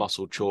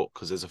muscle chalk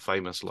because there's a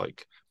famous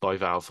like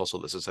bivalve fossil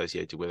that's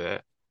associated with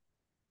it.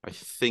 I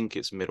think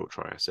it's Middle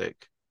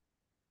Triassic.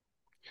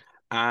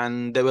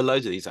 And there were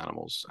loads of these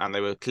animals, and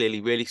they were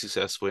clearly really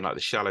successful in like the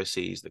shallow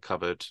seas that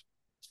covered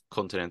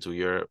continental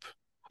Europe,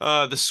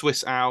 the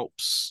Swiss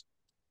Alps,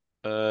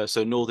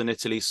 so northern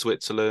Italy,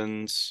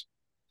 Switzerland,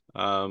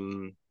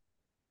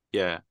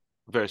 yeah,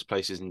 various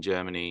places in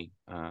Germany.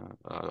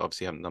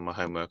 Obviously, haven't done my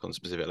homework on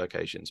specific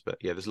locations, but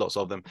yeah, there's lots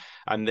of them.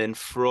 And then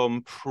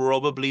from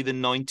probably the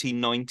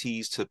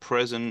 1990s to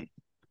present,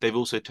 they've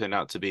also turned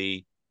out to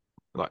be,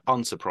 like,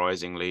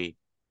 unsurprisingly,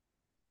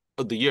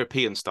 the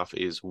European stuff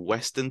is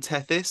Western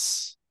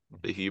Tethys.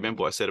 If you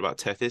remember what I said about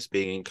Tethys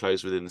being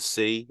enclosed within the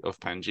sea of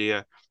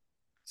Pangaea,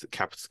 it's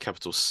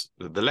capital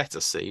the letter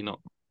C,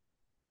 not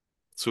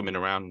swimming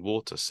around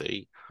water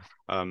C.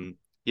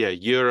 Yeah,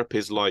 Europe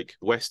is like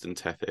Western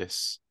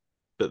Tethys,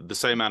 but the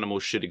same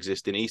animals should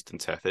exist in Eastern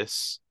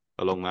Tethys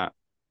along that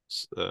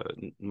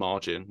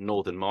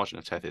northern margin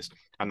of Tethys,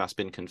 and that's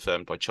been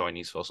confirmed by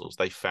Chinese fossils.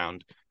 They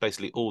found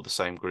basically all the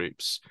same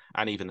groups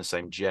and even the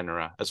same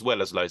genera, as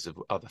well as loads of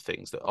other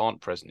things that aren't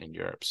present in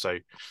Europe. So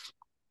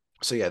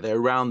yeah, they're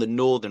around the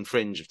northern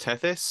fringe of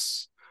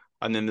Tethys,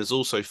 and then there's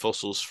also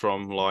fossils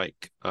from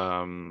like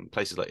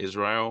places like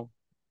Israel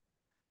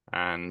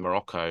and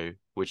Morocco,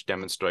 which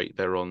demonstrate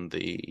they're on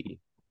the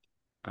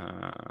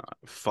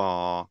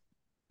far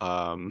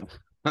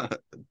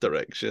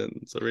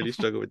directions. I really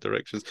struggle with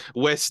directions.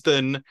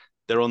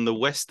 They're on the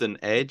western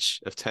edge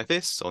of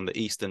Tethys, on the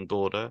eastern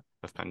border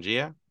of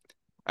Pangaea.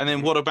 And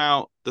then what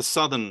about the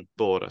southern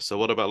border? So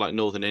what about like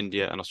northern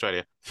India and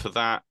Australia? For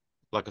that,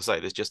 like I say,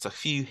 there's just a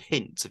few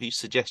hints, a few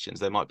suggestions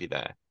they might be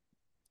there.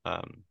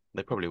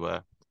 They probably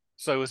were.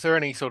 So was there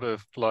any sort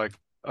of like,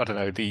 I don't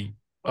know, the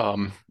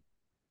um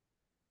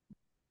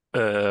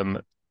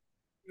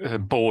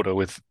border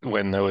with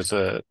when there was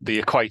the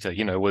equator,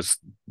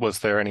 was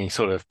there any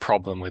sort of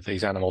problem with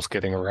these animals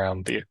getting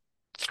around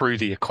through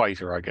the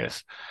equator, I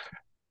guess,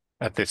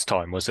 at this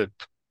time? Was it,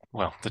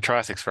 well, the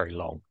Triassic's very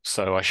long,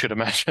 so I should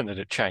imagine that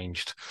it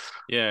changed.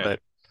 Yeah. But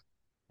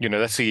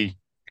let's see,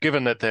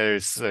 given that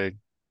there's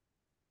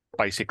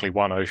basically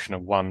one ocean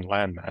and one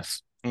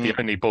landmass, the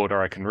only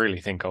border I can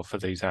really think of for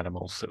these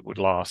animals that would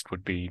last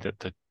would be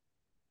that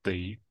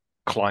the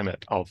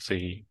climate of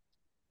the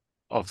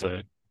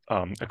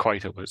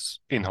equator was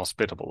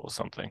inhospitable or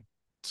something.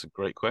 It's a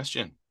great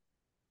question.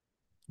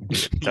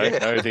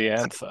 Don't know the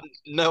answer.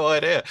 No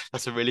idea.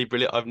 That's a really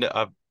brilliant.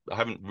 I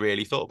haven't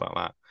really thought about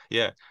that.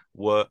 Yeah.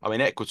 I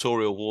mean,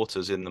 equatorial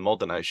waters in the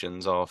modern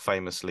oceans are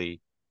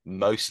famously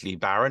mostly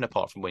barren,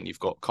 apart from when you've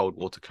got cold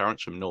water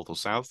currents from north or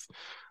south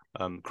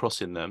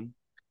crossing them.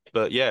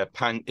 But yeah,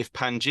 if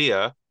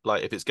Pangaea,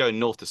 like if it's going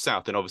north to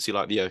south, then obviously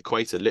like the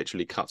equator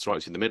literally cuts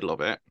right through the middle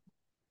of it,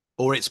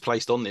 or it's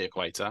placed on the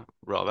equator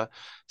rather.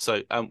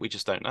 So we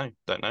just don't know.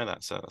 Don't know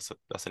that. So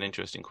that's an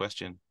interesting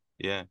question.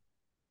 Yeah.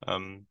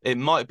 It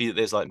might be that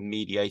there's like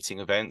mediating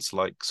events,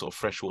 like sort of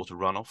freshwater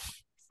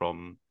runoff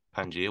from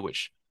Pangaea,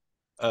 which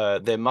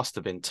there must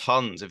have been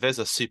tons. If there's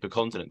a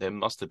supercontinent, there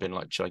must have been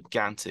like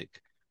gigantic.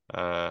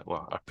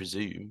 Well, I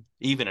presume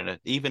even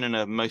in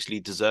a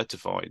mostly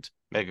desertified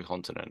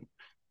megacontinent,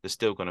 there's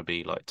still going to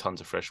be like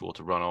tons of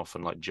freshwater runoff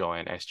and like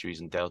giant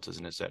estuaries and deltas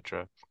and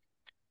etc.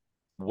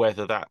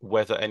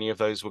 Whether any of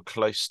those were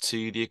close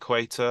to the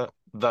equator,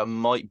 that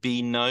might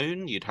be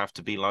known. You'd have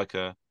to be like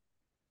a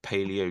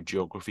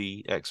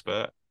paleogeography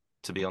expert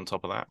to be on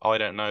top of that. I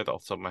don't know that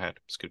off the top of my head.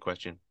 It's a good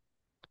question.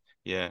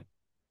 Yeah.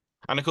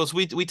 And of course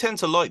we tend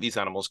to like these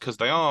animals because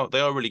they are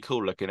really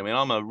cool looking. I mean,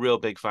 I'm a real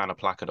big fan of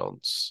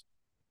placodonts.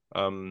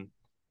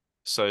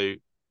 So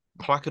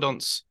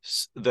placodonts,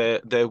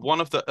 they're one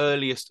of the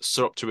earliest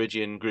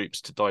Sauropterygian groups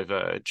to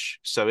diverge.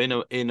 So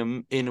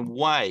in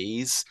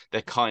ways,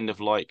 they're kind of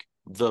like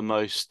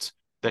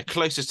they're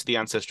closest to the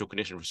ancestral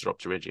condition for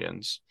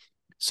Sauropterygians.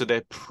 So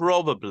they're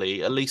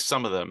probably, at least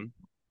some of them,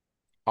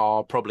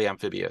 are probably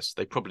amphibious.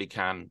 They probably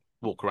can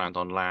walk around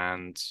on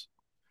land.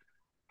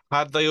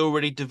 Had they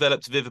already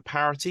developed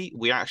viviparity?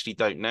 We actually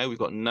don't know. We've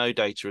got no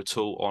data at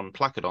all on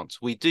placodonts.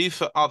 We do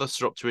for other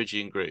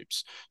Sauropterygian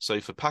groups.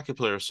 So for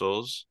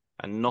pachyplerosaurs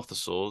and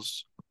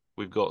nothosaurs,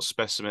 we've got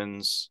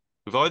specimens.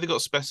 We've either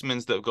got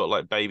specimens that have got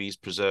like babies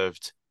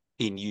preserved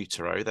in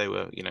utero. They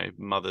were,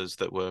 mothers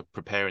that were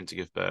preparing to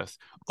give birth,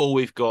 or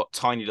we've got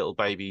tiny little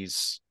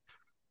babies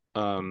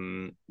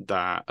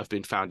that have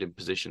been found in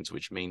positions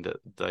which mean that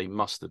they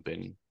must have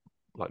been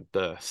like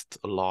birthed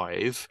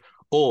alive,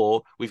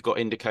 or we've got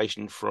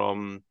indication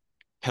from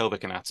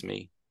pelvic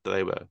anatomy that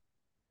they were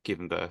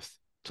given birth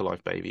to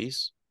live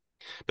babies.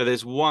 But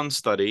there's one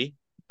study,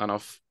 and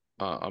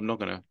I'm not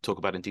going to talk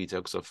about it in detail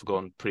because I've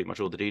forgotten pretty much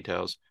all the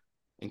details,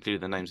 including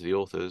the names of the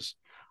authors.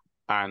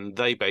 And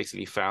they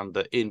basically found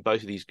that in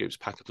both of these groups,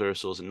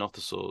 pachyplerosaurs and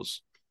nothosaurs,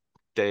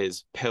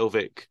 there's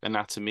pelvic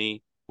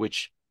anatomy,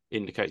 which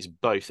indicates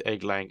both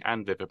egg laying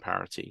and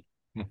viviparity.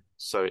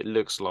 So it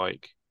looks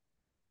like.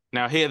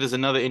 Now, here there's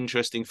another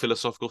interesting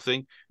philosophical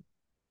thing.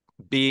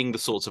 being the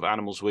sorts of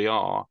animals we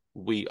are,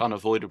 we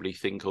unavoidably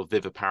think of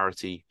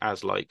viviparity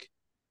as like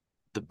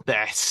the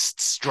best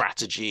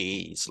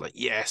strategies. Like,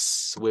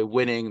 yes, we're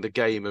winning the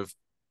game of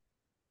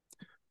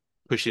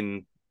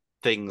pushing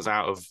things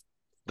out of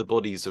the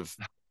bodies of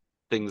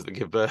things that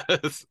give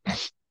birth.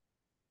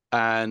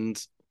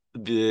 And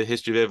the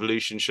history of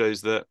evolution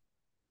shows that,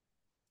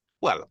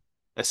 well,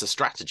 it's a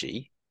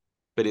strategy,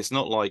 but it's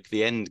not like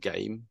the end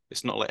game.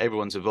 It's not like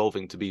everyone's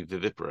evolving to be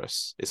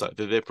viviparous. It's like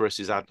viviparous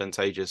is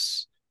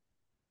advantageous.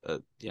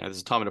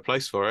 There's a time and a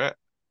place for it,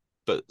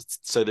 but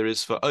so there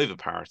is for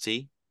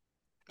overparity.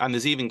 And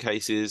there's even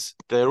cases,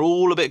 they're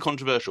all a bit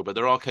controversial, but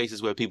there are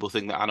cases where people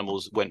think that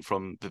animals went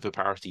from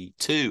viviparity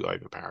to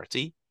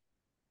overparity.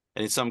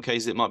 And in some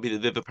cases, it might be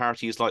that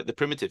viviparity is like the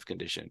primitive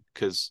condition,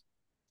 because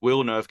we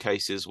all know of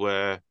cases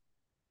where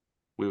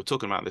we were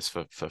talking about this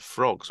for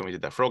frogs when we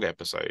did that frog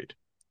episode.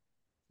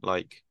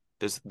 Like,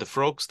 there's the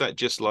frogs that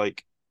just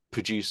like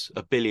produce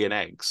a billion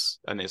eggs,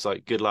 and it's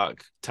like, good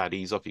luck,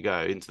 taddies, off you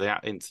go into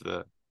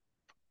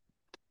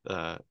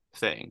the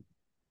thing.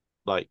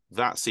 Like,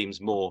 that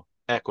seems more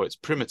air quotes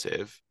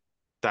primitive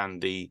than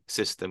the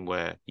system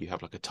where you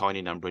have like a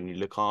tiny number and you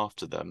look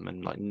after them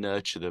and like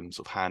nurture them,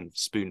 sort of hand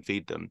spoon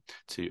feed them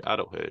to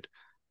adulthood.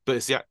 But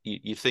it's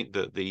you think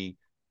that the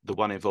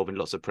one involving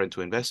lots of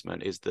parental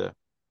investment is the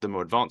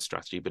more advanced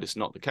strategy, but it's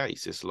not the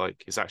case. It's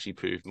like, it's actually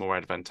proved more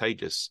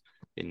advantageous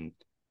in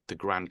the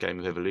grand game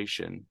of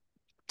evolution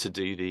to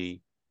do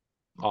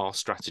our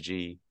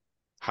strategy,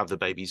 have the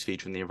babies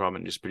feed from the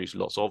environment and just produce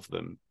lots of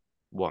them.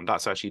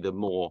 That's actually the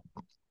more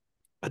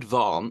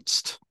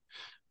advanced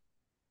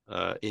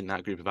in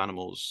that group of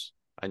animals.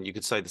 And you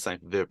could say the same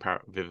for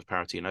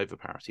viviparity and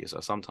oviparity. So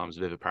sometimes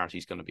viviparity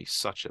is going to be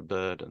such a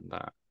burden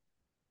that,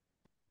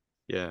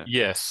 yeah.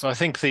 Yes, I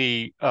think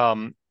the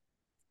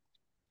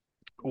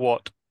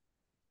what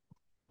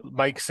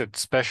makes it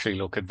especially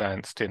look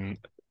advanced in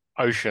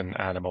ocean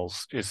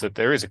animals is that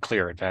there is a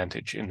clear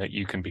advantage in that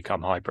you can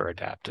become hyper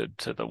adapted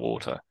to the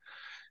water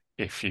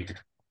if you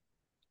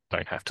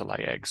don't have to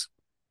lay eggs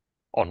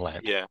on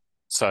land. Yeah.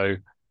 So,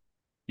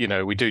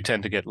 we do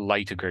tend to get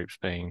later groups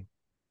being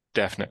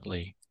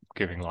definitely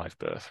giving live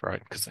birth,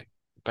 right? Because they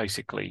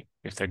basically,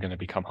 if they're going to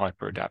become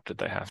hyper adapted,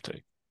 they have to.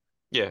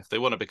 Yeah, if they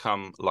want to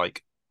become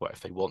like, well,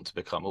 if they want to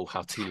become,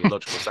 how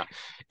teleological is that?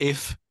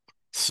 If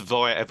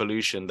via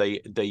evolution they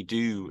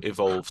do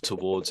evolve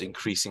towards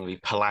increasingly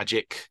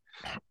pelagic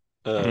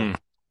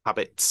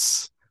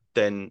habits,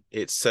 then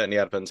it's certainly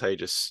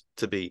advantageous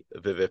to be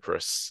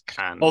viviparous.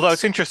 And although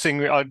it's interesting,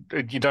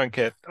 you don't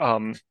get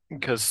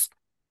because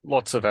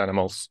lots of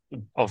animals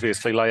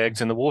obviously lay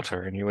eggs in the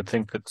water, and you would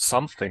think that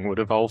something would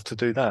evolve to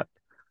do that.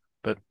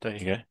 But there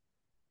you go.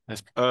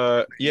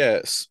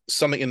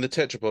 something in the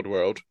tetrapod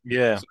world.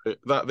 Yeah. So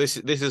that this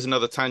is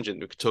another tangent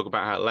we could talk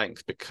about at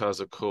length, because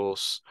of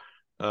course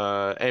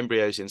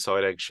embryos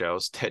inside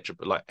eggshells,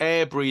 like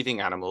air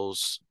breathing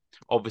animals,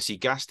 obviously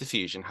gas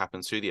diffusion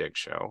happens through the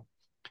eggshell.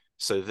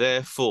 So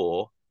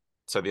therefore,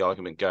 so the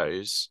argument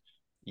goes,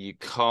 you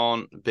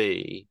can't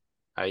be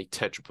a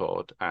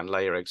tetrapod and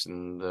lay your eggs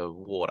in the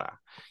water.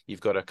 You've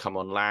got to come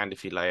on land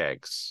if you lay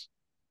eggs,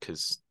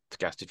 because the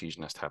gas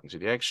diffusion has to happen through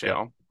the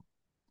eggshell.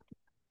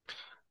 Yeah.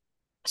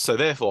 So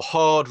therefore,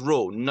 hard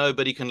rule,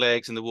 nobody can lay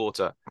eggs in the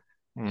water.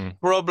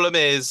 Problem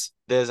is,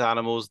 there's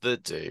animals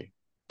that do.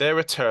 There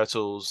are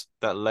turtles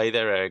that lay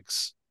their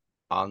eggs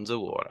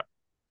underwater.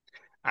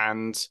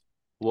 And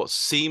what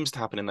seems to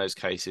happen in those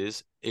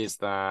cases is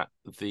that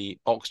the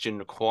oxygen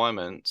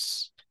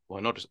requirements,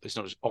 it's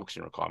not just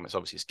oxygen requirements,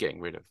 obviously it's getting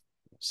rid of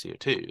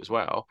CO2 as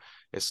well.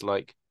 It's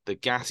like the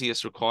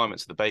gaseous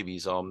requirements of the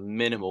babies are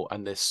minimal,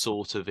 and they're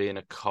sort of in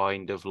a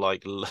kind of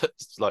like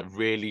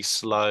really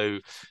slow,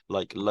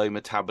 like low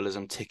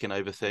metabolism ticking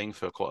over thing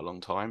for quite a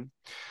long time.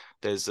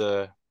 I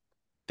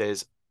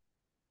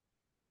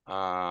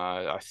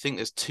think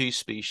there's 2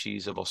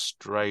 species of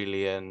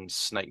Australian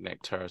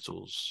snake-necked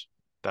turtles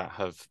that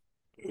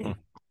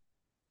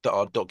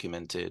are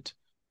documented,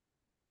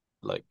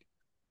 like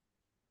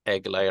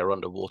egg layer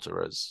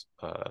underwater as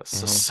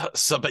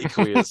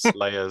subaqueous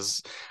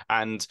layers.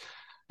 And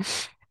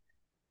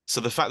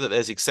so the fact that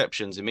there's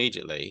exceptions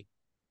immediately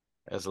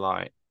is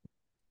like,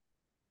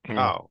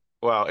 oh,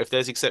 well, if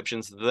there's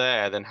exceptions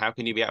there, then how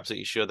can you be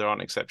absolutely sure there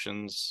aren't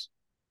exceptions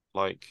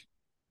like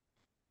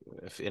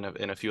if in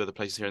a few other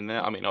places here and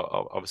there? I mean,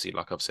 obviously,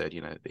 like I've said,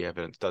 the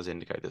evidence does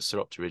indicate that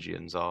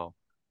Sauropterygians are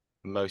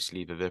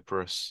mostly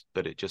viviparous,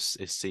 but it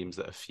seems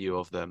that a few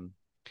of them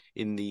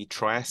in the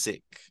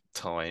Triassic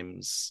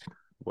times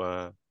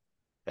were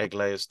egg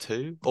layers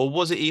too. Or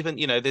was it even,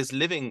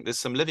 there's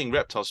some living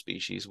reptile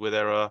species where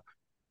there are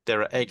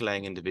egg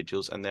laying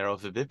individuals and there are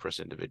viviparous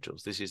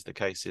individuals. This is the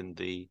case in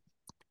the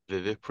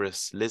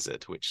viviparous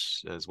lizard,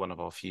 which is one of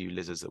our few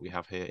lizards that we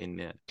have here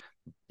in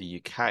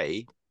the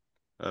UK.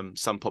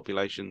 Some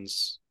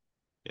populations,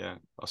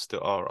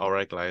 are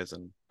egg layers,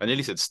 and I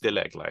nearly said still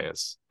egg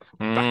layers,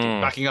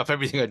 backing up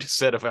everything I just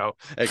said about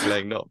egg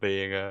laying not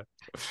being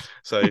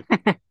so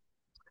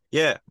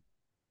yeah.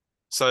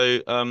 So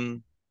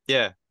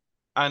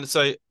and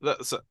so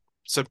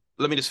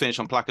let me just finish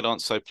on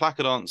placodonts. So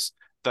placodonts,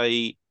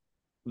 the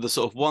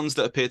sort of ones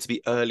that appear to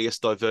be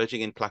earliest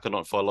diverging in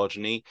placodont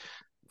phylogeny,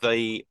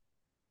 they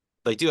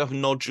do have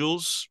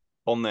nodules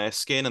on their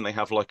skin, and they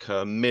have like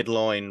a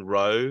midline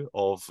row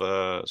of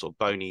sort of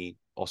bony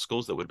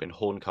ossicles that would have been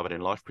horn covered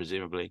in life,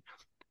 presumably,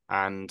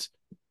 and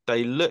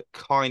they look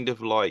kind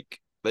of like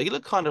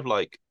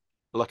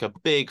a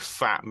big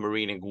fat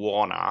marine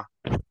iguana,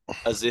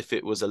 as if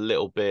it was a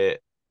little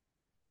bit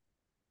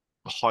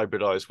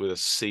hybridized with a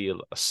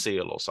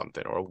seal or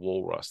something, or a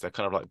walrus. They're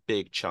kind of like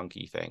big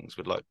chunky things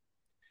with like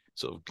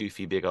sort of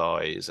goofy big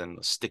eyes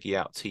and sticky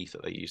out teeth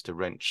that they use to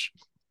wrench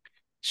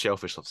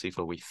shellfish off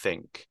seafloor, we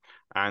think.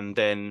 And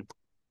then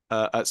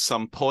at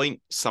some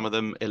point, some of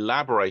them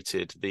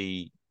elaborated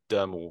the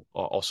dermal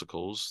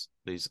ossicles,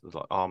 these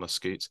like armor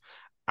scutes,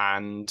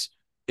 and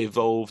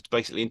evolved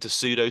basically into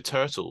pseudo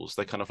turtles.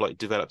 They kind of like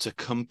developed a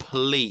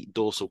complete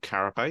dorsal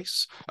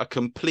carapace, a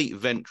complete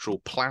ventral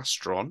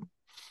plastron,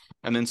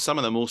 and then some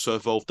of them also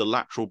evolved the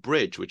lateral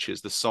bridge, which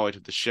is the side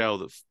of the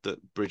shell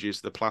that bridges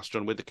the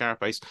plastron with the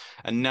carapace.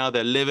 And now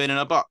they're living in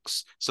a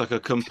box. It's like a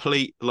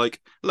complete, like,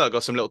 look, I've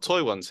got some little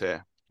toy ones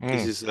here.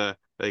 This is there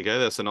you go.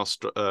 That's an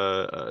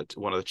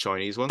one of the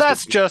Chinese ones.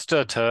 That's just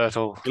a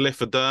turtle.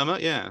 Glyphoderma,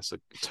 yeah, it's a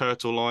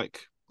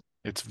turtle-like.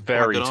 It's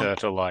very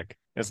turtle-like,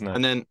 isn't it?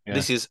 And then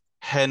this is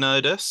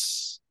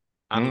Henodus,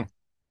 and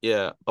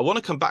yeah, I want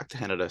to come back to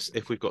Henodus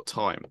if we've got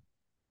time.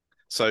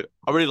 So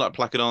I really like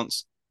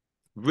placodonts.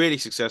 Really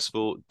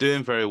successful,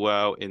 doing very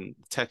well in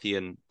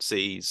Tethyan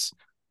seas,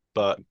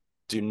 but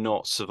do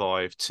not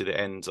survive to the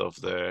end of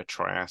the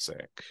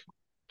Triassic.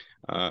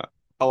 But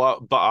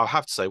I'll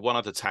have to say one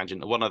other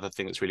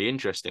thing that's really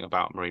interesting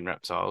about marine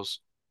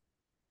reptiles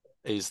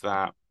is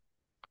that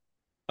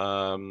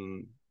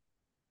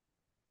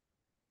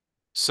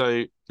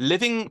so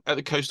living at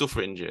the coastal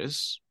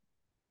fringes,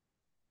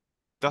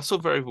 that's all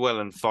very well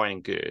and fine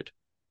and good.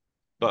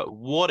 But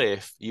what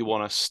if you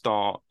want to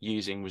start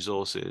using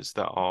resources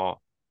that are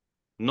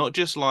not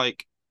just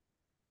like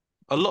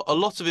a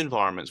lot of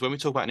environments? When we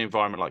talk about an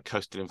environment like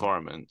coastal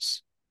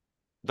environments,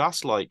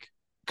 that's like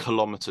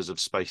kilometers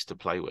of space to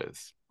play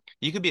with.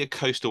 You could be a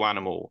coastal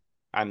animal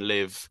and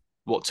live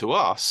what to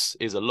us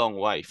is a long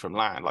way from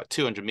land, like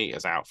 200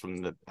 meters out from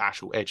the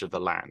actual edge of the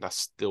land. That's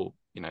still,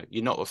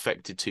 you're not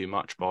affected too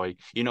much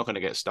you're not going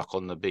to get stuck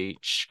on the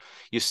beach.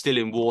 You're still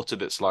in water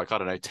that's like, I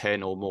don't know,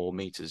 10 or more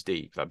meters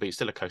deep. But you're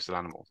still a coastal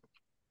animal.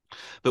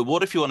 But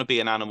what if you want to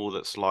be an animal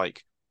that's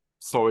like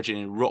foraging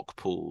in rock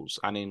pools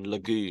and in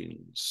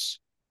lagoons,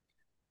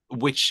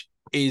 which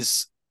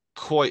is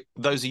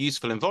those are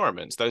useful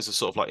environments. Those are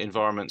sort of like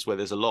environments where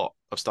there's a lot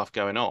of stuff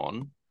going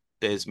on.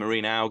 There's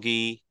marine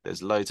algae,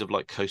 there's loads of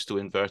like coastal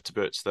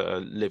invertebrates that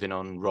are living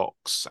on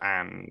rocks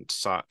and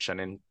such,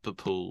 and in the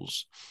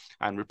pools.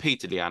 And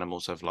repeatedly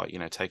animals have like,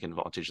 taken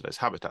advantage of those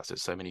habitats.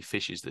 There's so many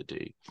fishes that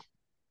do,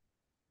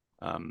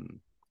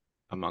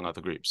 among other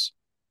groups.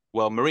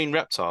 Well, marine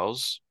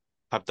reptiles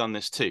have done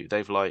this too.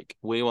 They've like,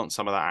 we want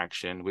some of that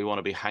action. We want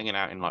to be hanging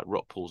out in like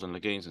rock pools and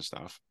lagoons and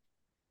stuff.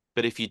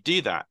 But if you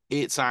do that,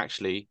 it's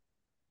actually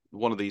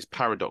one of these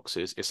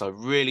paradoxes. It's a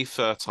really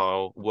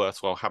fertile,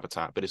 worthwhile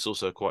habitat, but it's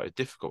also quite a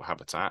difficult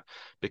habitat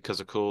because,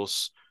 of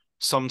course,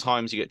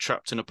 sometimes you get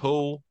trapped in a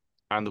pool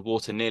and the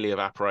water nearly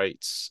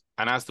evaporates.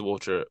 And as the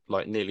water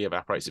like nearly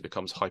evaporates, it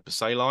becomes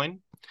hypersaline.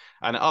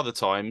 And at other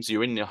times,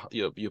 you're in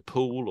your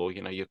pool, or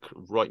you're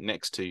right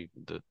next to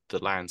the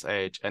land's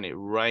edge, and it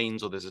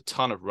rains, or there's a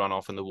ton of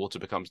runoff, and the water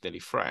becomes nearly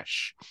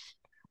fresh.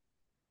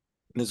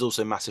 There's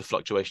also massive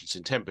fluctuations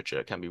in temperature.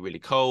 It can be really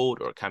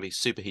cold, or it can be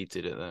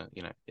superheated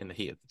in the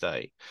heat of the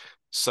day.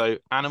 So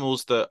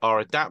animals that are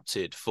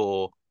adapted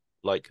for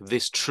like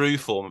this true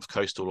form of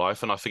coastal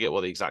life, and I forget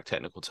what the exact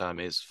technical term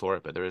is for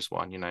it, but there is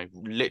one,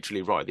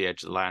 literally right at the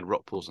edge of the land,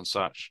 rock pools and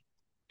such.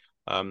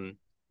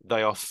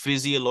 They are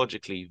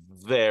physiologically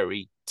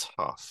very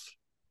tough.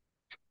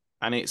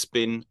 And it's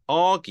been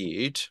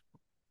argued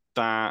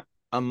that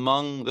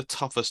among the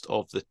toughest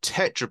of the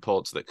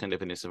tetrapods that can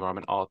live in this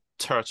environment are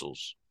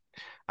turtles.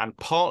 And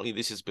partly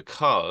this is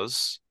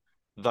because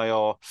they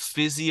are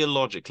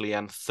physiologically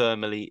and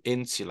thermally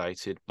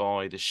insulated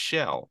by the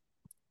shell.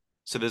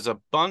 So there's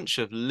a bunch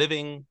of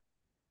living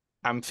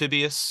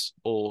amphibious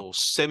or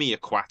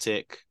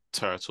semi-aquatic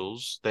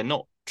turtles. They're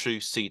not true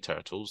sea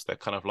turtles. They're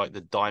kind of like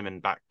the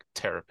diamondback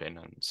terrapin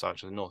and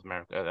such,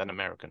 an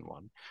American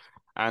one.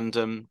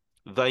 And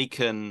they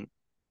can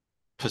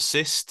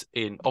persist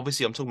in,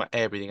 obviously I'm talking about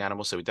air-breathing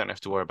animals, so we don't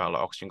have to worry about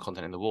like oxygen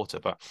content in the water,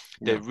 but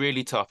they're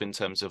really tough in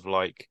terms of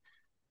like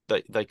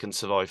they can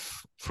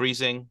survive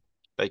freezing.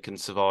 They can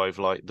survive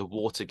like the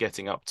water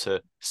getting up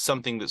to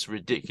something that's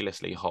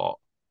ridiculously hot.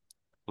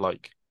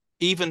 Like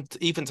even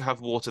to have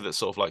water that's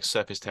sort of like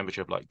surface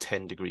temperature of like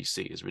 10 degrees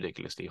C is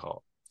ridiculously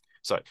hot.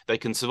 So they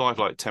can survive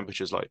like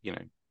temperatures like,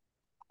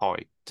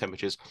 high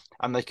temperatures,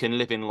 and they can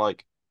live in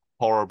like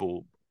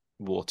horrible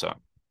water,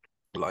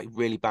 like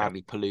really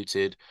badly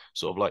polluted,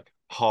 sort of like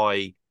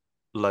high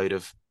load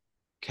of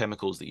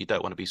chemicals that you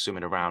don't want to be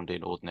swimming around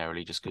in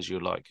ordinarily, just because you're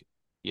like,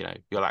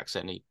 you'll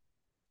accidentally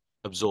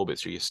absorb it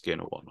through your skin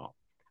or whatnot.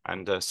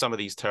 And some of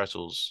these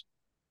turtles,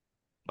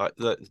 like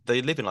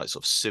they live in like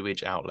sort of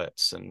sewage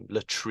outlets and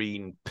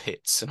latrine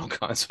pits and all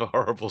kinds of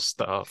horrible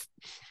stuff.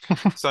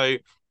 So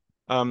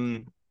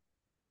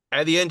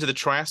at the end of the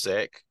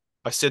Triassic,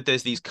 I said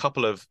there's these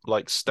couple of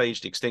like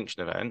staged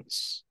extinction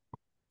events,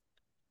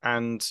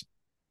 and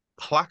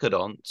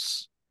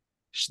placodonts,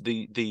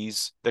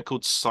 they're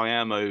called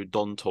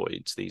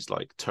cyamadontoids, these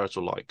like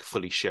turtle-like,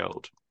 fully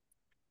shelled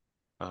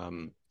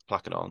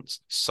placodonts.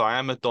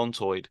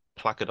 Cyamadontoid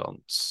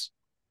placodonts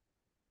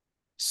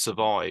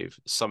survive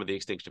some of the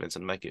extinction events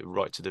and make it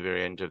right to the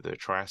very end of the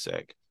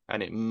Triassic.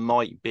 And it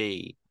might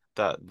be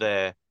that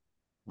their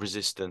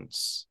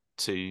resistance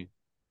to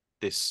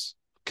this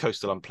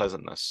coastal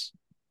unpleasantness,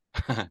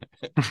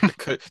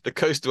 the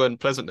coastal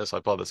unpleasantness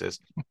hypothesis,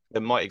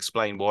 it might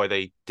explain why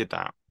they did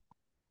that.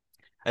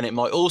 And it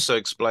might also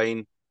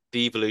explain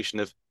the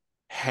evolution of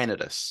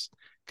Henodus,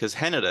 because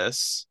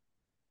Henodus,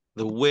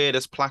 the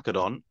weirdest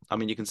placodont, I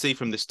mean, you can see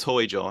from this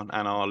toy, John,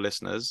 and our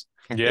listeners,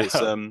 Yeah,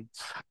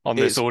 on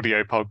this it's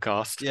audio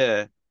podcast.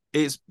 yeah,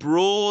 it's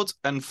broad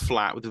and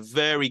flat with a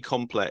very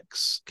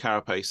complex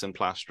carapace and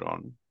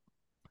plastron.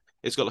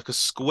 It's got like a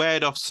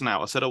squared off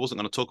snout. I said I wasn't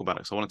going to talk about it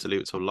because I wanted to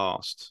leave it till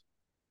last.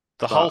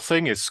 The whole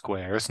thing is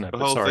square, isn't it? The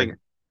But whole sorry, thing,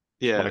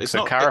 yeah, like it's the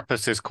not.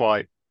 carapace is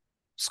quite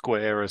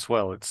square as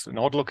well. It's an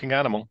odd-looking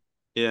animal.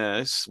 Yeah,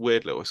 it's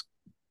weird little.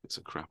 It's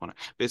a crap on it.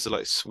 But it's a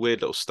like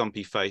weird little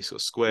stumpy face or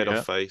squared off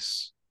Yeah.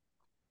 face,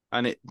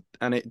 and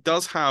it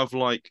does have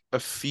like a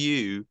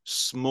few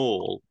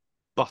small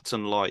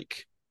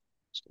button-like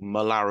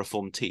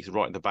malariform teeth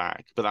right in the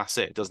back, but that's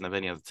it. It doesn't have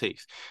any other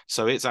teeth,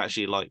 so it's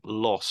actually like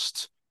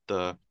lost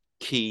the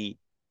key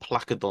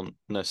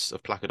placodontness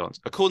of placodonts.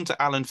 According to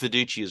Alan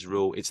Fiducia's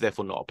rule, it's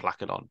therefore not a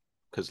placodont,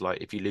 because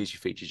like if you lose your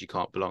features, you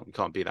can't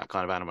be that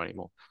kind of animal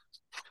anymore.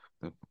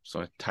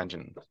 Sorry,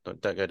 tangent.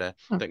 Don't go there.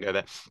 Don't go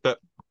there. But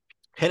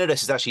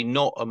Henodus is actually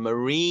not a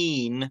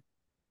marine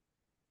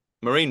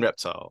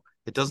reptile.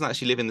 It doesn't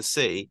actually live in the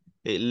sea.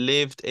 It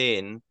lived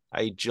in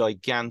a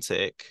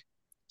gigantic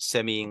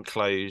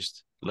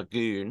semi-enclosed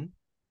lagoon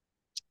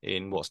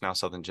in what's now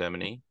southern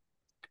Germany.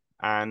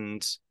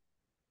 And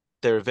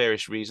there are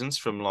various reasons,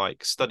 from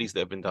like studies that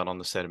have been done on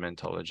the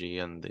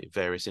sedimentology and the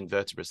various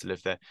invertebrates that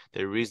live there.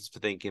 There are reasons for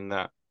thinking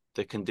that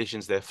the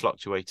conditions there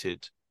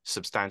fluctuated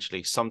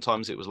substantially.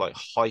 Sometimes it was like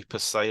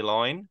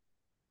hypersaline,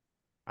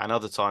 and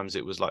other times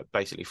it was like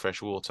basically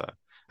fresh water.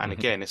 And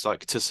again, it's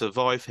like to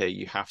survive here,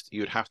 you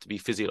would have to be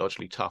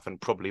physiologically tough, and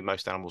probably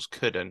most animals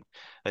couldn't.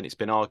 And it's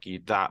been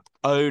argued that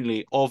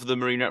only of the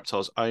marine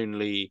reptiles,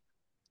 only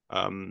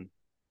cyamadontoid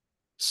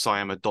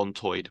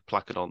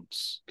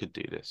placodonts could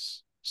do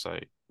this. So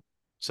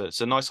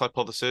it's a nice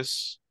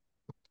hypothesis.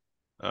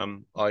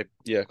 I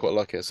quite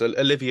like it. So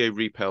Olivier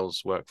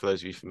Repel's work, for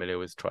those of you familiar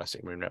with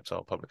Triassic marine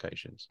reptile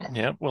publications.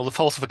 Yeah, well, the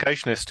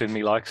falsificationist in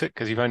me likes it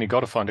because you've only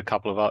got to find a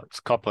couple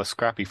of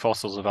scrappy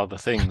fossils of other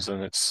things,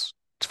 and it's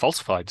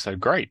falsified. So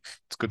great,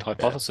 it's a good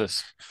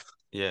hypothesis.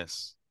 Yeah.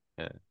 Yes,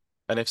 yeah.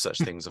 And if such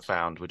things are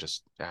found, we're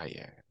just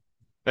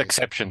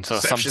Exceptions. So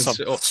exceptions. some...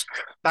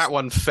 That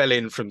one fell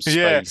in from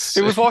Yeah, space.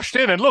 it was washed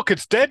in, and look,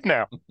 it's dead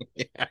now.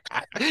 Look,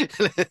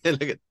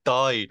 it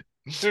died.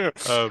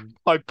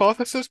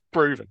 Hypothesis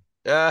proven.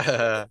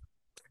 Yeah.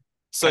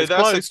 So Case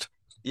that's closed.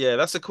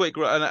 that's a quick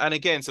and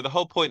again, so the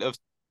whole point of,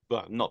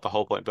 well, not the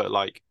whole point, but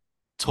like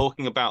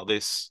talking about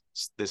this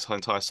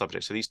entire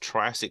subject. So these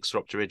Triassic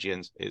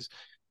Sauropterygians is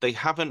they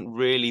haven't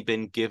really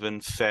been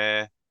given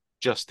fair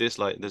justice.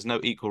 Like there's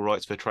no equal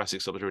rights for Triassic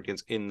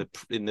Sauropterygians in the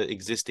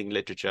existing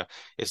literature.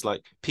 It's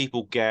like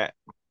people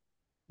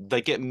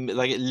they get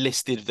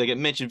listed, they get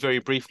mentioned very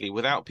briefly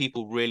without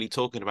people really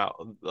talking about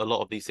a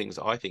lot of these things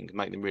that I think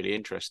make them really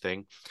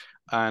interesting.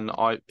 And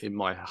in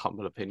my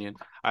humble opinion,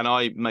 and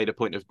I made a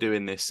point of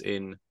doing this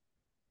in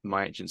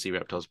my Ancient Sea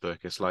Reptiles book.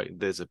 It's like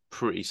there's a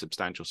pretty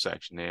substantial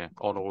section here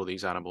on all of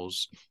these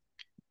animals.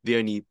 The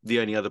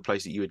only other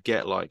place that you would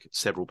get like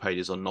several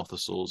pages on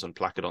nothosaurs and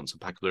placodonts and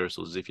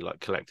pachypleurosaurs is if you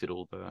like collected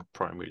all the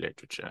primary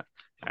literature.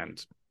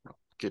 And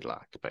good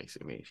luck,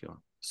 basically, if you want.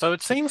 So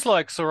it seems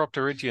like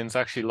Sauropterygians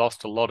actually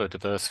lost a lot of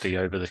diversity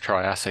over the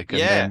Triassic, and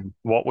Yeah. then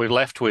what we're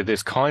left with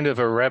is kind of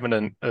a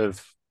remnant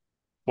of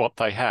what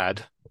they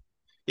had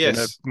in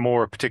a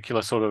more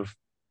particular sort of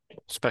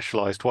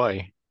specialized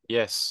way.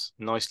 Yes,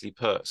 nicely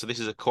put. So this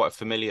is quite a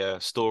familiar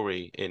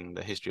story in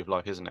the history of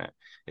life, isn't it?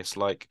 It's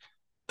like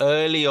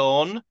early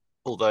on,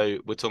 although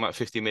we're talking about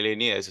 50 million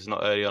years, it's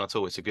not early on at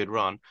all. It's a good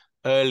run.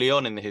 Early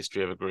on in the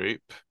history of a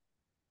group,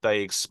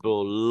 they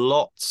explore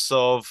lots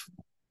of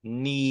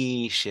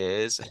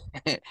niches.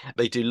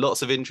 They do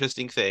lots of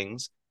interesting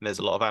things. And there's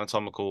a lot of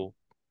anatomical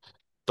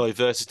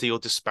diversity or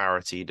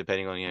disparity,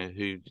 depending on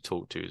who you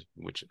talk to.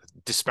 Which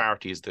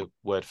disparity is the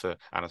word for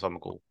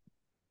anatomical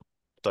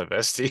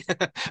diversity.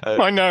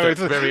 I know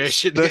it's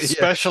variation. The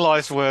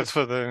specialized words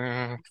for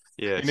the.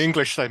 Yes. In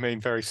English, they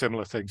mean very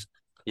similar things.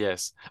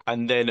 Yes,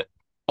 and then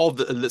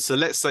let's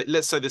say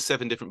there's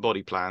 7 different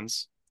body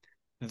plans.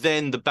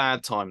 Then the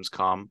bad times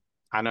come,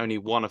 and only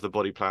one of the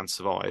body plans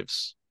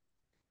survives.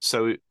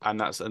 So,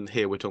 and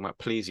here we're talking about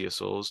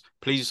plesiosaurs.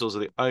 Plesiosaurs are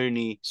the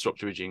only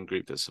Stropterygian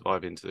group that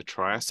survive into the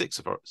Triassic,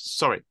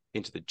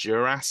 into the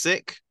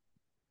Jurassic,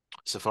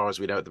 so far as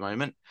we know at the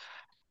moment.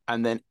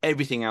 And then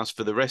everything else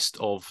for the rest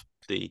of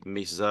the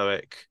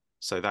Mesozoic,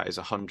 so that is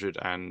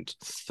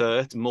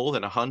 130, more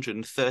than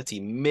 130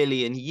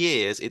 million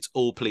years, it's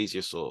all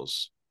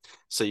plesiosaurs.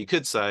 So you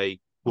could say,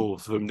 well,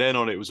 from then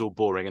on, it was all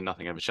boring and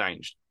nothing ever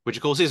changed, which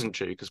of course isn't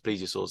true because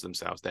plesiosaurs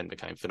themselves then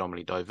became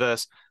phenomenally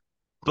diverse,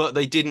 but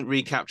they didn't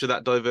recapture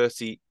that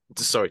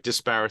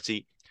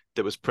disparity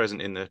that was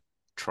present in the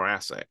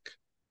Triassic.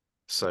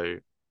 So,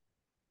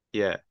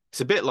 yeah,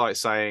 it's a bit like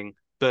saying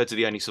birds are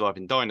the only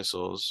surviving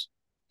dinosaurs,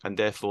 and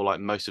therefore,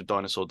 like most of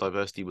dinosaur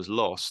diversity was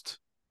lost.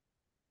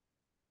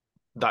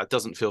 That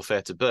doesn't feel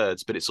fair to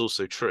birds, but it's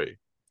also true.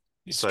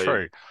 It's So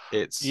true.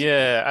 it's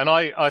Yeah, and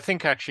I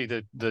think actually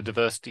the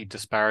diversity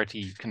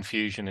disparity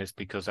confusion is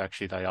because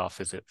actually they are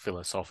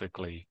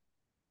philosophically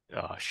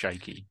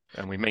shaky,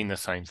 and we mean the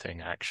same thing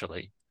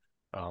actually.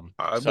 So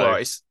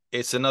well,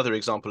 it's another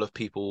example of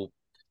people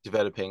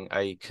developing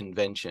a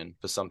convention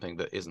for something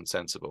that isn't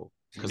sensible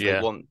because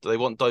yeah, they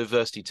want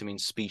diversity to mean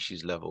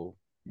species level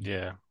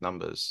yeah,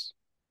 numbers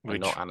and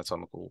which not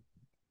anatomical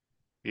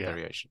yeah,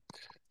 variation.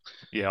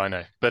 yeah, I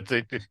know, but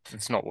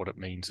it's not what it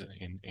means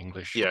in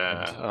English, and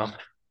Yeah,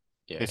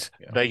 yeah, it's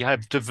yeah. they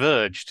have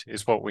diverged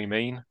is what we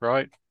mean,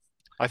 right?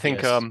 I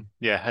think Yes.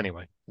 yeah.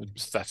 Anyway,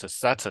 that's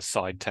a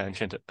side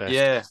tangent at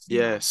best.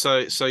 Yeah.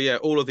 So yeah,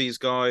 all of these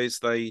guys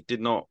they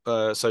did not.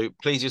 So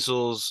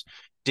plesiosaurs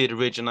did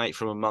originate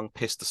from among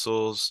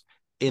pistosaurs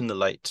in the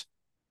late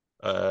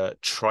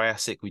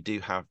Triassic. We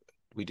do have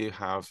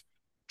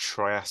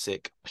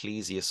Triassic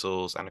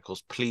plesiosaurs, and of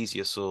course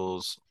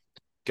plesiosaurs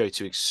go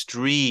to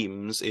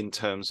extremes in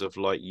terms of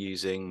like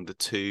using the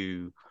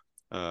two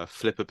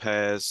flipper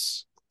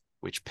pairs,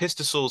 which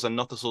pistosaurs and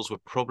nothosaurs were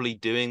probably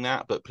doing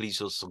that, but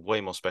plesiosaurs are way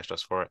more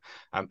specialized for it,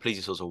 and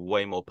plesiosaurs are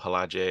way more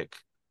pelagic.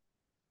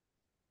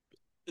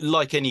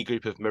 Like any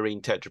group of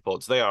marine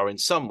tetrapods, they are in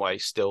some way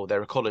still,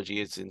 their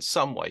ecology is in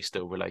some way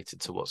still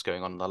related to what's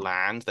going on the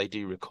land. They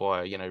do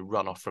require,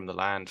 runoff from the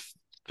land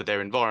for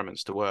their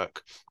environments to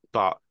work,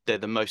 but they're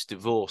the most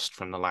divorced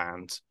from the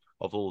land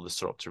of all the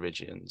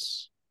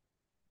Sauropterygians.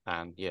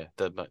 And yeah,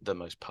 the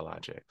most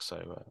pelagic.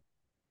 So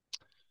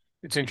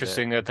It's yeah.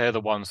 interesting that they're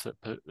the ones that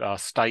are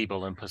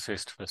stable and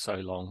persist for so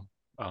long.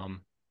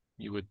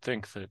 You would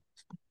think that,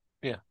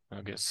 yeah,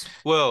 I guess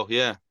Well,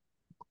 yeah.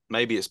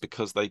 Maybe it's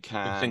because they you'd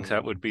think that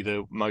can. would be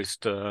the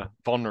most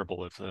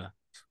vulnerable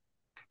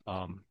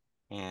um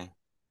Yeah.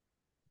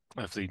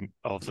 of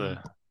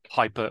the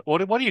hyper.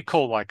 What do you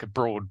call like a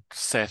broad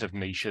set of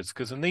niches?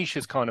 Because a niche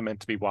is kind of meant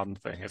to be one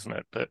thing, isn't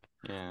it? But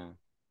Yeah.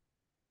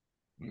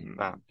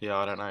 That. mm, Yeah.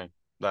 I don't know.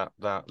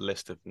 That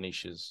list of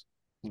niches.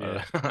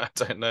 yeah, I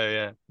don't know.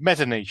 Yeah.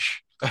 meta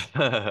niche.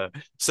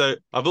 So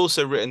I've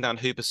also written down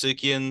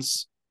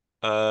Hooposuchians.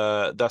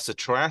 That's a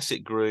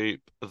Triassic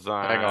group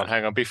that.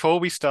 Hang on. Before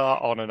we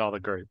start on another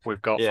group,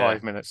 we've got Yeah.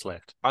 5 minutes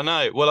left. I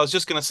know. Well, I was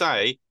just going to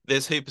say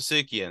there's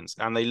Hooposuchians,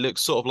 and they look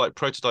sort of like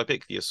prototype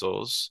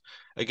ichthyosaurs.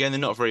 Again,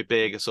 they're not very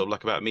big. They're sort of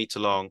like about a meter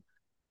long.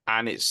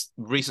 And it's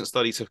recent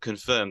studies have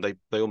confirmed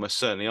they almost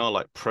certainly are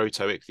like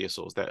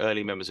proto-ichthyosaurs. They're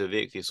early members of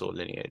the ichthyosaur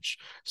lineage.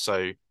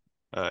 So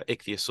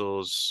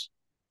ichthyosaurs,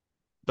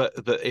 but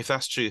if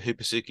that's true,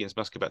 Hooposuchians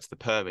must go back to the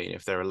Permian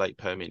if they're a late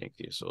Permian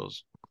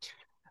ichthyosaurs.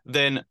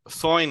 Then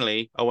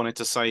finally, I wanted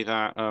to say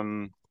that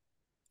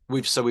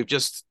we've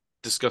just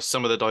discussed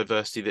some of the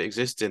diversity that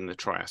exists in the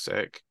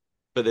Triassic,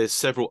 but there's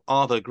several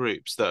other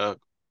groups that are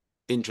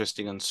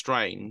interesting and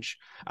strange,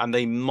 and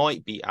they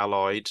might be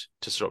allied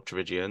to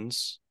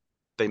Sauropterygians.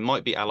 They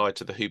might be allied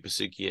to the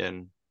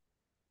Hooposuchian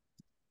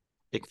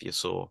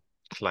ichthyosaur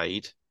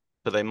clade,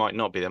 but they might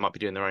not be. They might be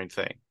doing their own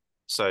thing.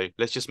 So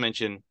let's just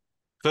mention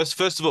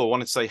first of all, I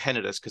wanted to say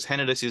Henodus because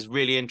Henodus is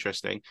really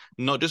interesting,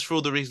 not just for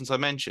all the reasons I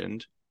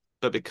mentioned,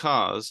 but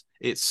because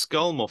its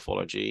skull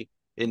morphology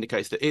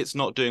indicates that it's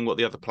not doing what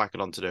the other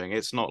placodont's are doing.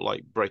 It's not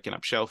like breaking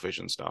up shellfish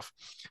and stuff.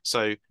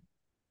 So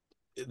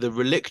the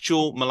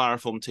relictual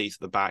malariform teeth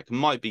at the back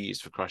might be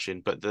used for crushing,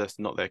 but that's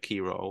not their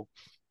key role.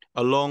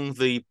 Along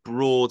the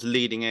broad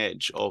leading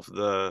edge of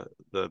the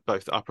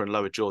both the upper and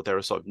lower jaw, there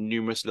are sort of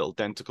numerous little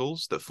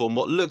denticles that form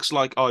what looks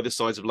like either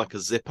sides of like a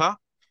zipper.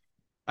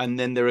 And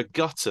then there are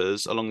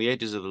gutters along the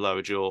edges of the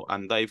lower jaw,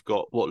 and they've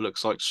got what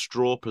looks like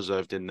straw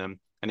preserved in them.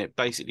 And it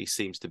basically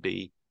seems to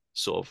be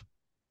sort of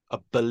a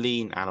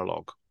baleen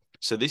analog.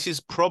 So this is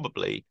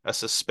probably a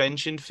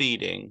suspension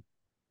feeding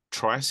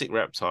Triassic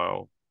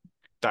reptile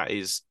that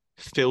is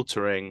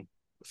filtering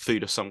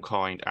food of some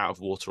kind out of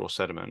water or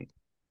sediment.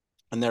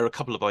 And there are a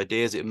couple of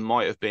ideas. It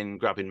might have been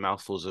grabbing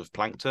mouthfuls of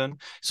plankton.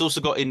 It's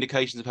also got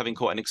indications of having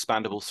quite an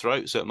expandable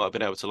throat. So it might have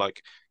been able to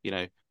like,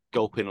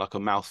 gulp in like a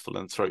mouthful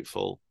and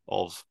throatful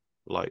of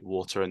like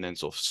water and then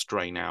sort of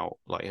strain out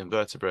like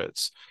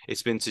invertebrates.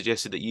 It's been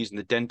suggested that using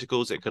the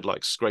denticles, it could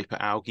like scrape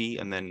at algae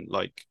and then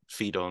like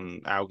feed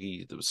on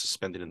algae that was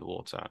suspended in the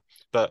water.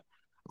 But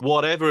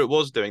whatever it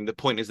was doing, the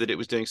point is that it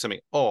was doing something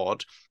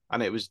odd,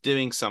 and it was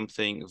doing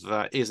something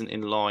that isn't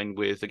in line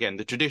with, again,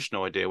 the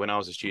traditional idea when I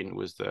was a student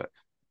was that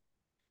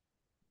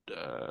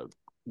uh,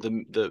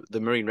 the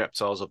marine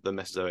reptiles of the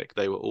Mesozoic,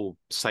 they were all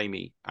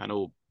samey and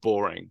all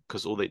boring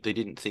because all they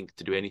didn't think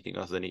to do anything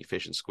other than eat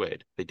fish and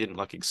squid. They didn't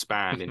like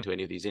expand into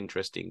any of these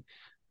interesting,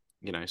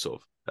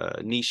 sort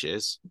of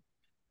niches.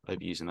 I'll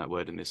be using that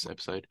word in this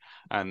episode.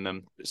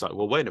 And it's like,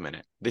 well, wait a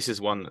minute. This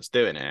is one that's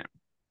doing it.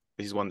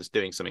 This is one that's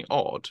doing something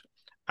odd.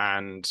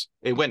 And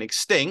it went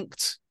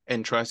extinct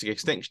in Triassic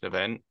extinction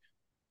event.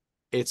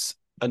 It's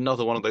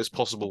another one of those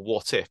possible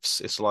what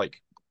ifs. It's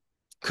like,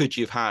 could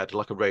you have had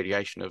like a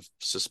radiation of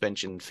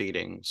suspension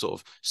feeding sort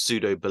of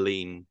pseudo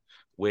baleen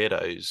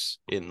weirdos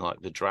in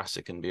like the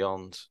Jurassic and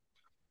beyond?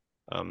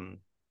 And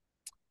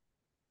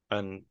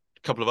a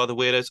couple of other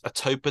weirdos,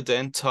 Atopa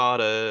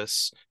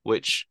dentatus,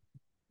 which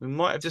we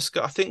might have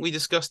discussed. I think we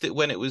discussed it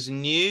when it was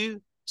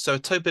new. So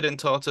Atopa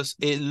dentatus,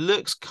 it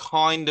looks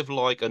kind of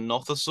like a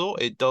nothosaur.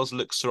 It does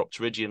look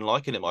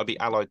Sauropterygian-like, and it might be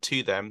allied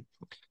to them.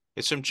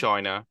 It's from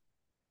China.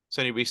 It's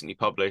only recently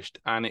published,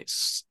 and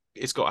it's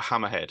got a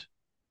hammerhead.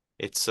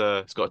 It's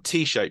got a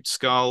T-shaped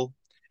skull.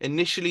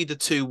 Initially, the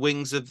two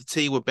wings of the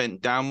T were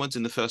bent downwards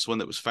in the first one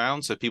that was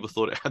found, so people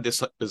thought it had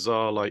this like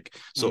bizarre, like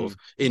sort of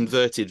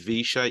inverted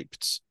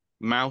V-shaped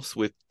mouth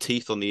with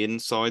teeth on the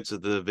insides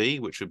of the V,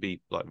 which would be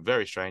like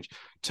very strange.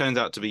 Turns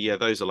out to be, yeah,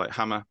 those are like a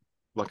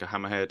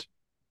hammerhead.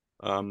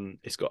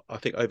 It's got, I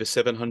think, over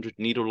 700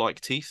 needle-like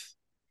teeth.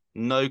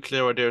 No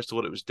clear idea as to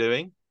what it was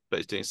doing, but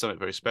it's doing something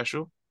very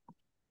special,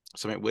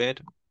 something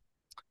weird.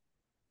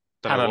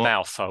 Hammer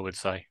mouth, I would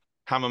say.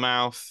 Hammer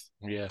mouth.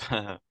 Yeah.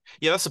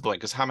 Yeah, that's the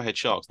point, because hammerhead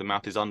sharks, the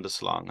mouth is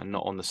underslung and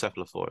not on the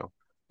cephalofoil.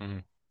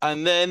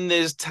 And then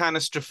there's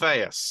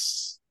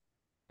Tanistrophaeus.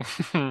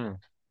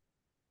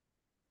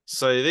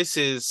 So this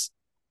is,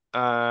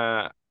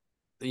 I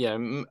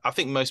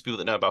think most people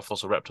that know about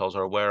fossil reptiles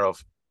are aware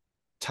of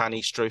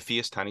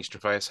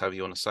Tanistrophaeus, however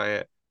you want to say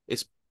it.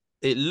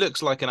 It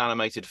looks like an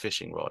animated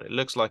fishing rod. It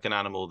looks like an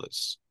animal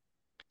it's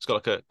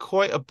got like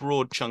quite a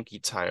broad, chunky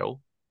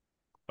tail,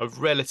 a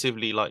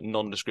relatively like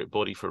nondescript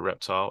body for a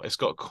reptile. It's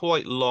got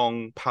quite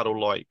long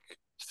paddle-like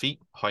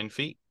hind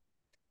feet.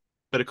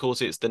 But of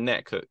course, it's the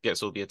neck that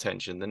gets all the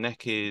attention. The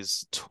neck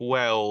is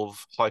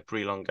 12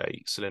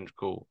 hyperelongate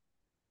cylindrical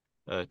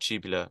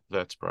tubular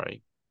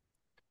vertebrae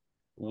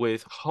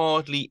with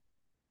hardly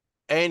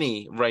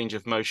any range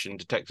of motion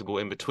detectable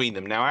in between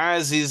them. Now,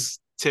 as is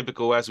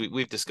typical, as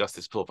we've discussed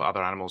this before for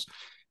other animals,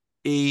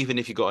 even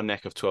if you've got a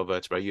neck of 12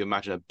 vertebrae, you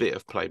imagine a bit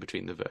of play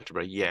between the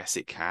vertebrae. Yes,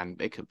 it can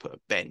put a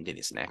bend in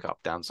its neck up,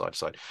 down, side to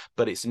side,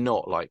 but it's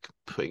not like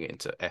putting it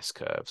into S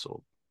curves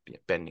or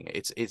bending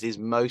it. It is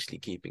mostly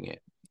keeping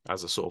it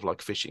as a sort of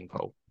like fishing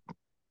pole.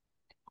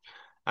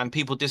 And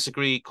people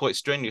disagree quite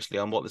strenuously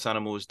on what this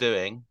animal was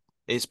doing.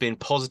 It's been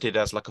posited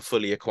as like a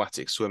fully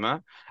aquatic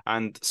swimmer,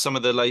 and some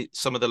of the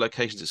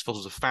locations its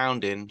fossils are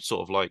found in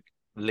sort of like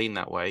lean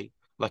that way.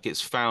 Like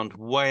it's found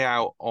way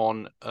out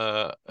on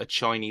a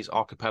Chinese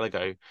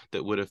archipelago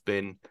that would have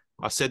been.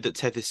 I said that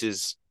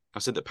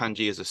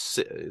Pangaea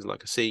is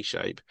like a C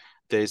shape.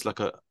 There's like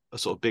a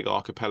sort of big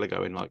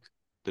archipelago in like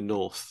the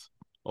north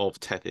of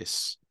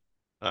Tethys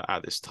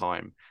at this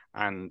time,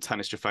 and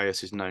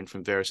Tanistrophaeus is known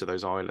from various of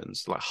those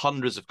islands, like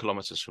hundreds of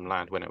kilometers from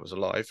land when it was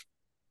alive.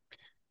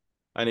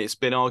 And it's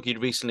been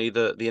argued recently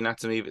that the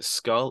anatomy of its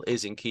skull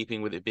is in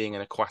keeping with it being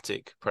an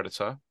aquatic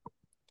predator.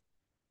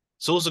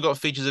 It's also got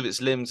features of its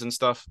limbs and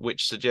stuff,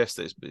 which suggest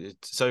that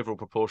its overall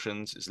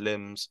proportions, its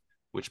limbs,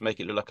 which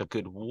make it look like a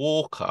good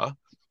walker.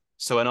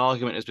 So an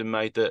argument has been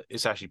made that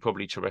it's actually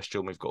probably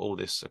terrestrial and we've got all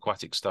this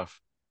aquatic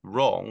stuff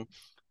wrong.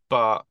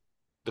 But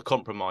the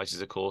compromise is,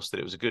 of course, that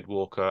it was a good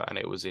walker and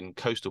it was in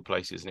coastal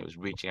places and it was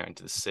reaching out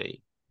into the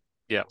sea.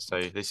 Yeah.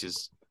 So this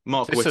is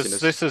Mark Whitten.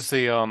 This is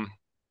the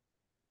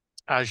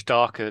Ash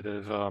Darkard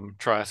of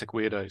Triassic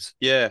Weirdos.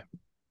 Yeah.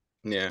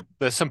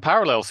 There's some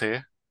parallels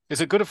here.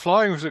 Is it good at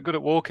flying or is it good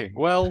at walking?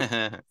 Well,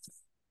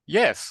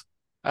 yes.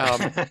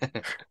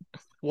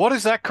 What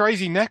is that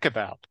crazy neck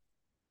about?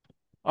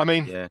 I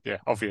mean, yeah,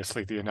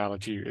 obviously the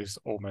analogy is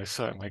almost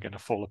certainly going to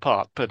fall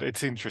apart, but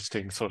it's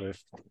interesting sort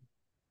of,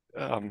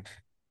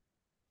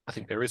 I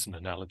think there is an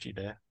analogy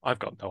there. I've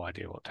got no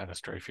idea what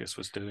Tanistrophaeus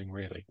was doing,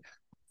 really.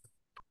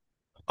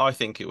 I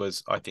think it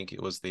was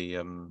the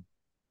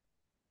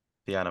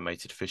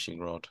animated fishing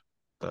rod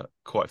that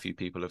quite a few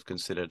people have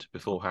considered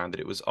beforehand, that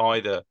it was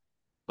either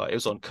like it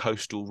was on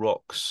coastal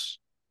rocks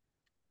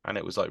and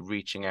it was like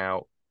reaching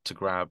out to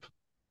grab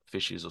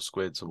fishes or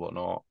squids or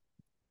whatnot.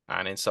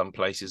 And in some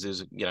places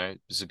it's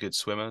a good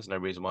swimmer. There's no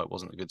reason why it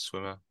wasn't a good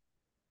swimmer.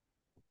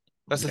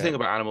 That's the thing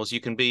about animals. You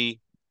can be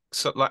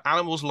like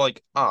animals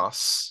like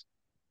us,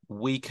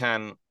 we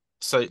can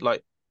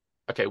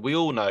okay, we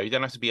all know you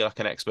don't have to be like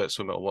an expert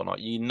swimmer or whatnot.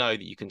 You know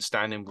that you can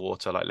stand in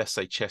water, like let's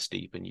say chest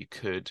deep, and you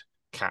could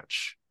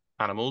catch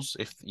animals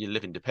if you're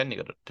living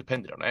dependent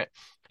on it.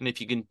 And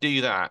if you can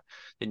do that,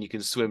 then you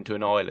can swim to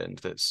an island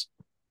that's,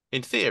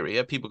 in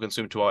theory, people can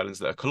swim to islands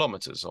that are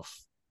kilometers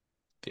off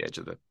the edge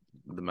of the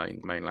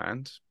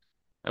mainland.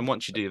 And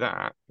once you do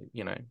that,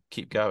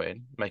 keep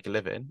going, make a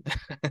living.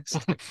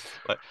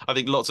 Like, I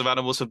think lots of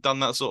animals have done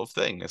that sort of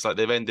thing. It's like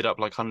they've ended up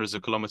like hundreds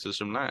of kilometers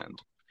from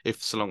land,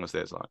 if so long as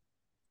there's like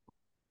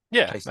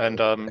Yeah, places. and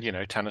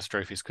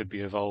Tanistrophes could be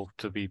evolved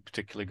to be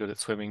particularly good at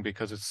swimming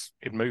because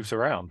it moves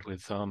around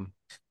with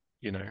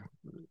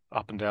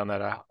up and down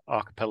that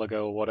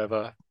archipelago or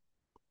whatever,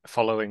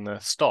 following the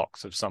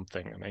stalks of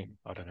something. I mean,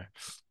 I don't know.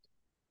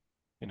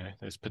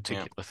 There's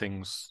particular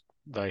things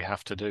they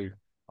have to do.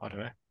 I don't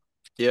know.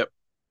 Yep.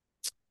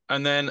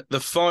 And then the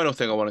final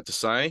thing I wanted to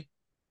say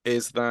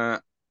is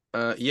that,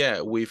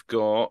 we've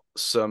got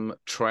some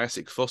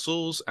Triassic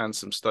fossils and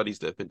some studies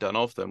that have been done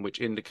of them, which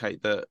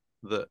indicate that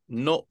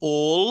not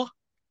all,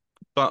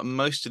 but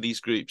most of these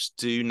groups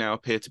do now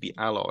appear to be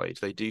allied.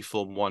 They do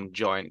form one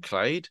giant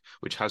clade,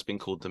 which has been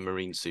called the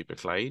marine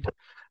superclade.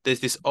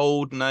 There's this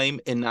old name,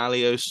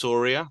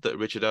 Inaliosauria, that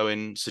Richard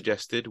Owen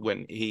suggested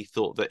when he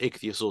thought that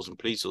ichthyosaurs and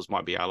plesiosaurs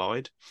might be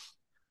allied.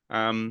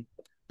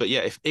 But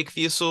yeah, if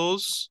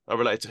ichthyosaurs are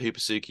related to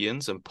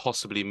Hooposuchians and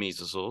possibly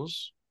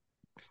mesosaurs,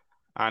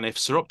 and if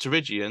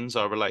Sauropterygians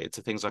are related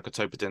to things like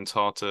Atopa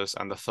dentatus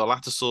and the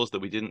thalatosaurs that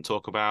we didn't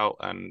talk about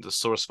and the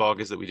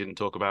Saurosphages that we didn't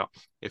talk about,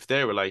 if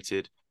they're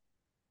related,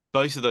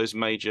 both of those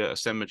major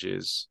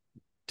assemblages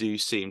do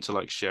seem to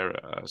like share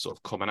a sort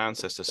of common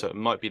ancestor. So it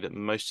might be that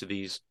most of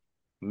these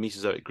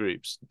Mesozoic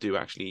groups do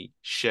actually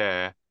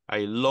share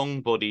a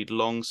long-bodied,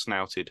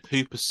 long-snouted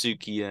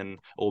Hooposuchian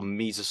or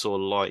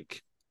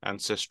mesosaur-like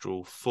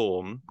ancestral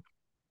form.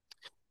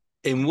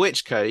 In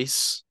which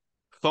case,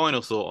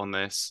 final thought on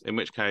this, in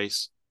which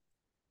case,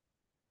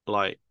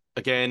 like,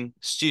 again,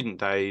 student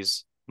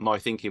days, my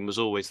thinking was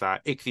always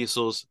that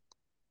ichthyosaurs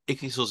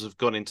have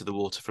gone into the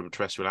water from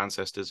terrestrial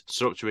ancestors.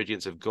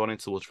 Sauropterygians have gone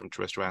into the water from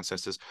terrestrial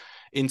ancestors.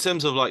 In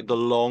terms of like the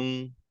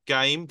long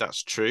game,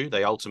 that's true.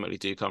 They ultimately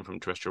do come from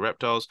terrestrial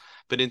reptiles.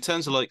 But in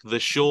terms of like the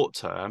short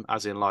term,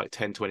 as in like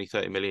 10, 20,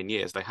 30 million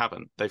years, they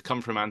haven't. They've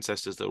come from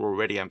ancestors that were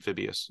already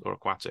amphibious or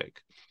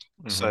aquatic.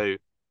 So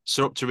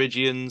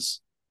Sauropterygians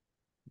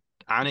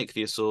and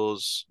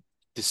ichthyosaurs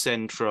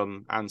descend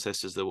from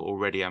ancestors that were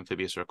already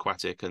amphibious or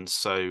aquatic. And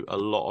so a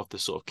lot of the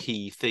sort of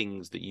key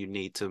things that you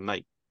need to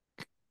make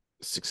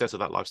success of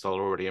that lifestyle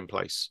are already in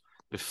place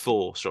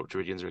before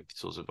Sauropterygians or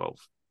ichthyosaurs evolve.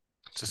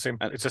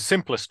 It's a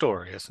simpler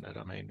story, isn't it?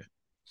 I mean,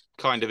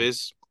 kind of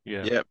is.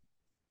 Yeah. Yep.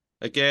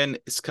 Again,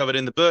 it's covered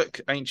in the book.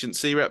 Ancient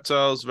sea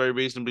reptiles, very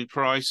reasonably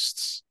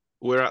priced.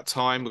 We're at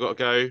time. We've got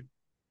to go.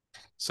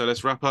 So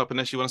let's wrap up.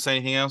 Unless you want to say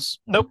anything else.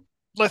 Nope.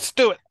 Let's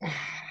do it.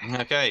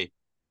 Okay.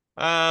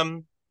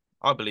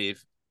 I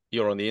believe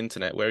you're on the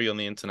internet. Where are you on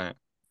the internet?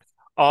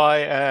 I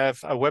have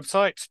a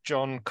website,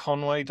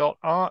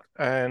 johnconway.art,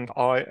 and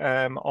I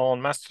am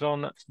on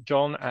Mastodon,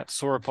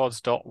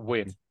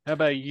 john@sauropods.win. How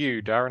about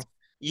you, Darren?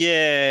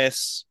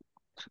 Yes.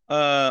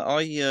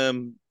 I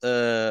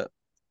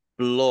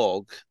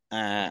blog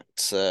at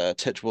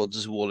Tetrapod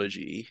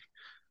Zoology,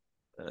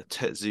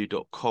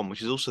 tetzoo.com,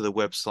 which is also the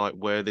website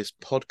where this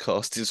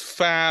podcast is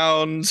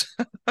found.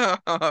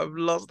 I've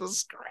lost the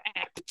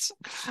script.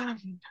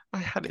 I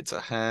had it to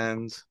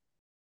hand.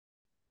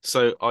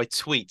 So I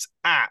tweet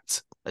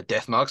at a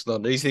death mark's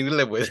not an easy thing to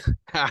live with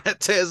at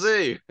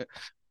Tetzoo.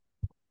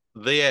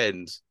 The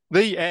end.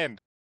 The end.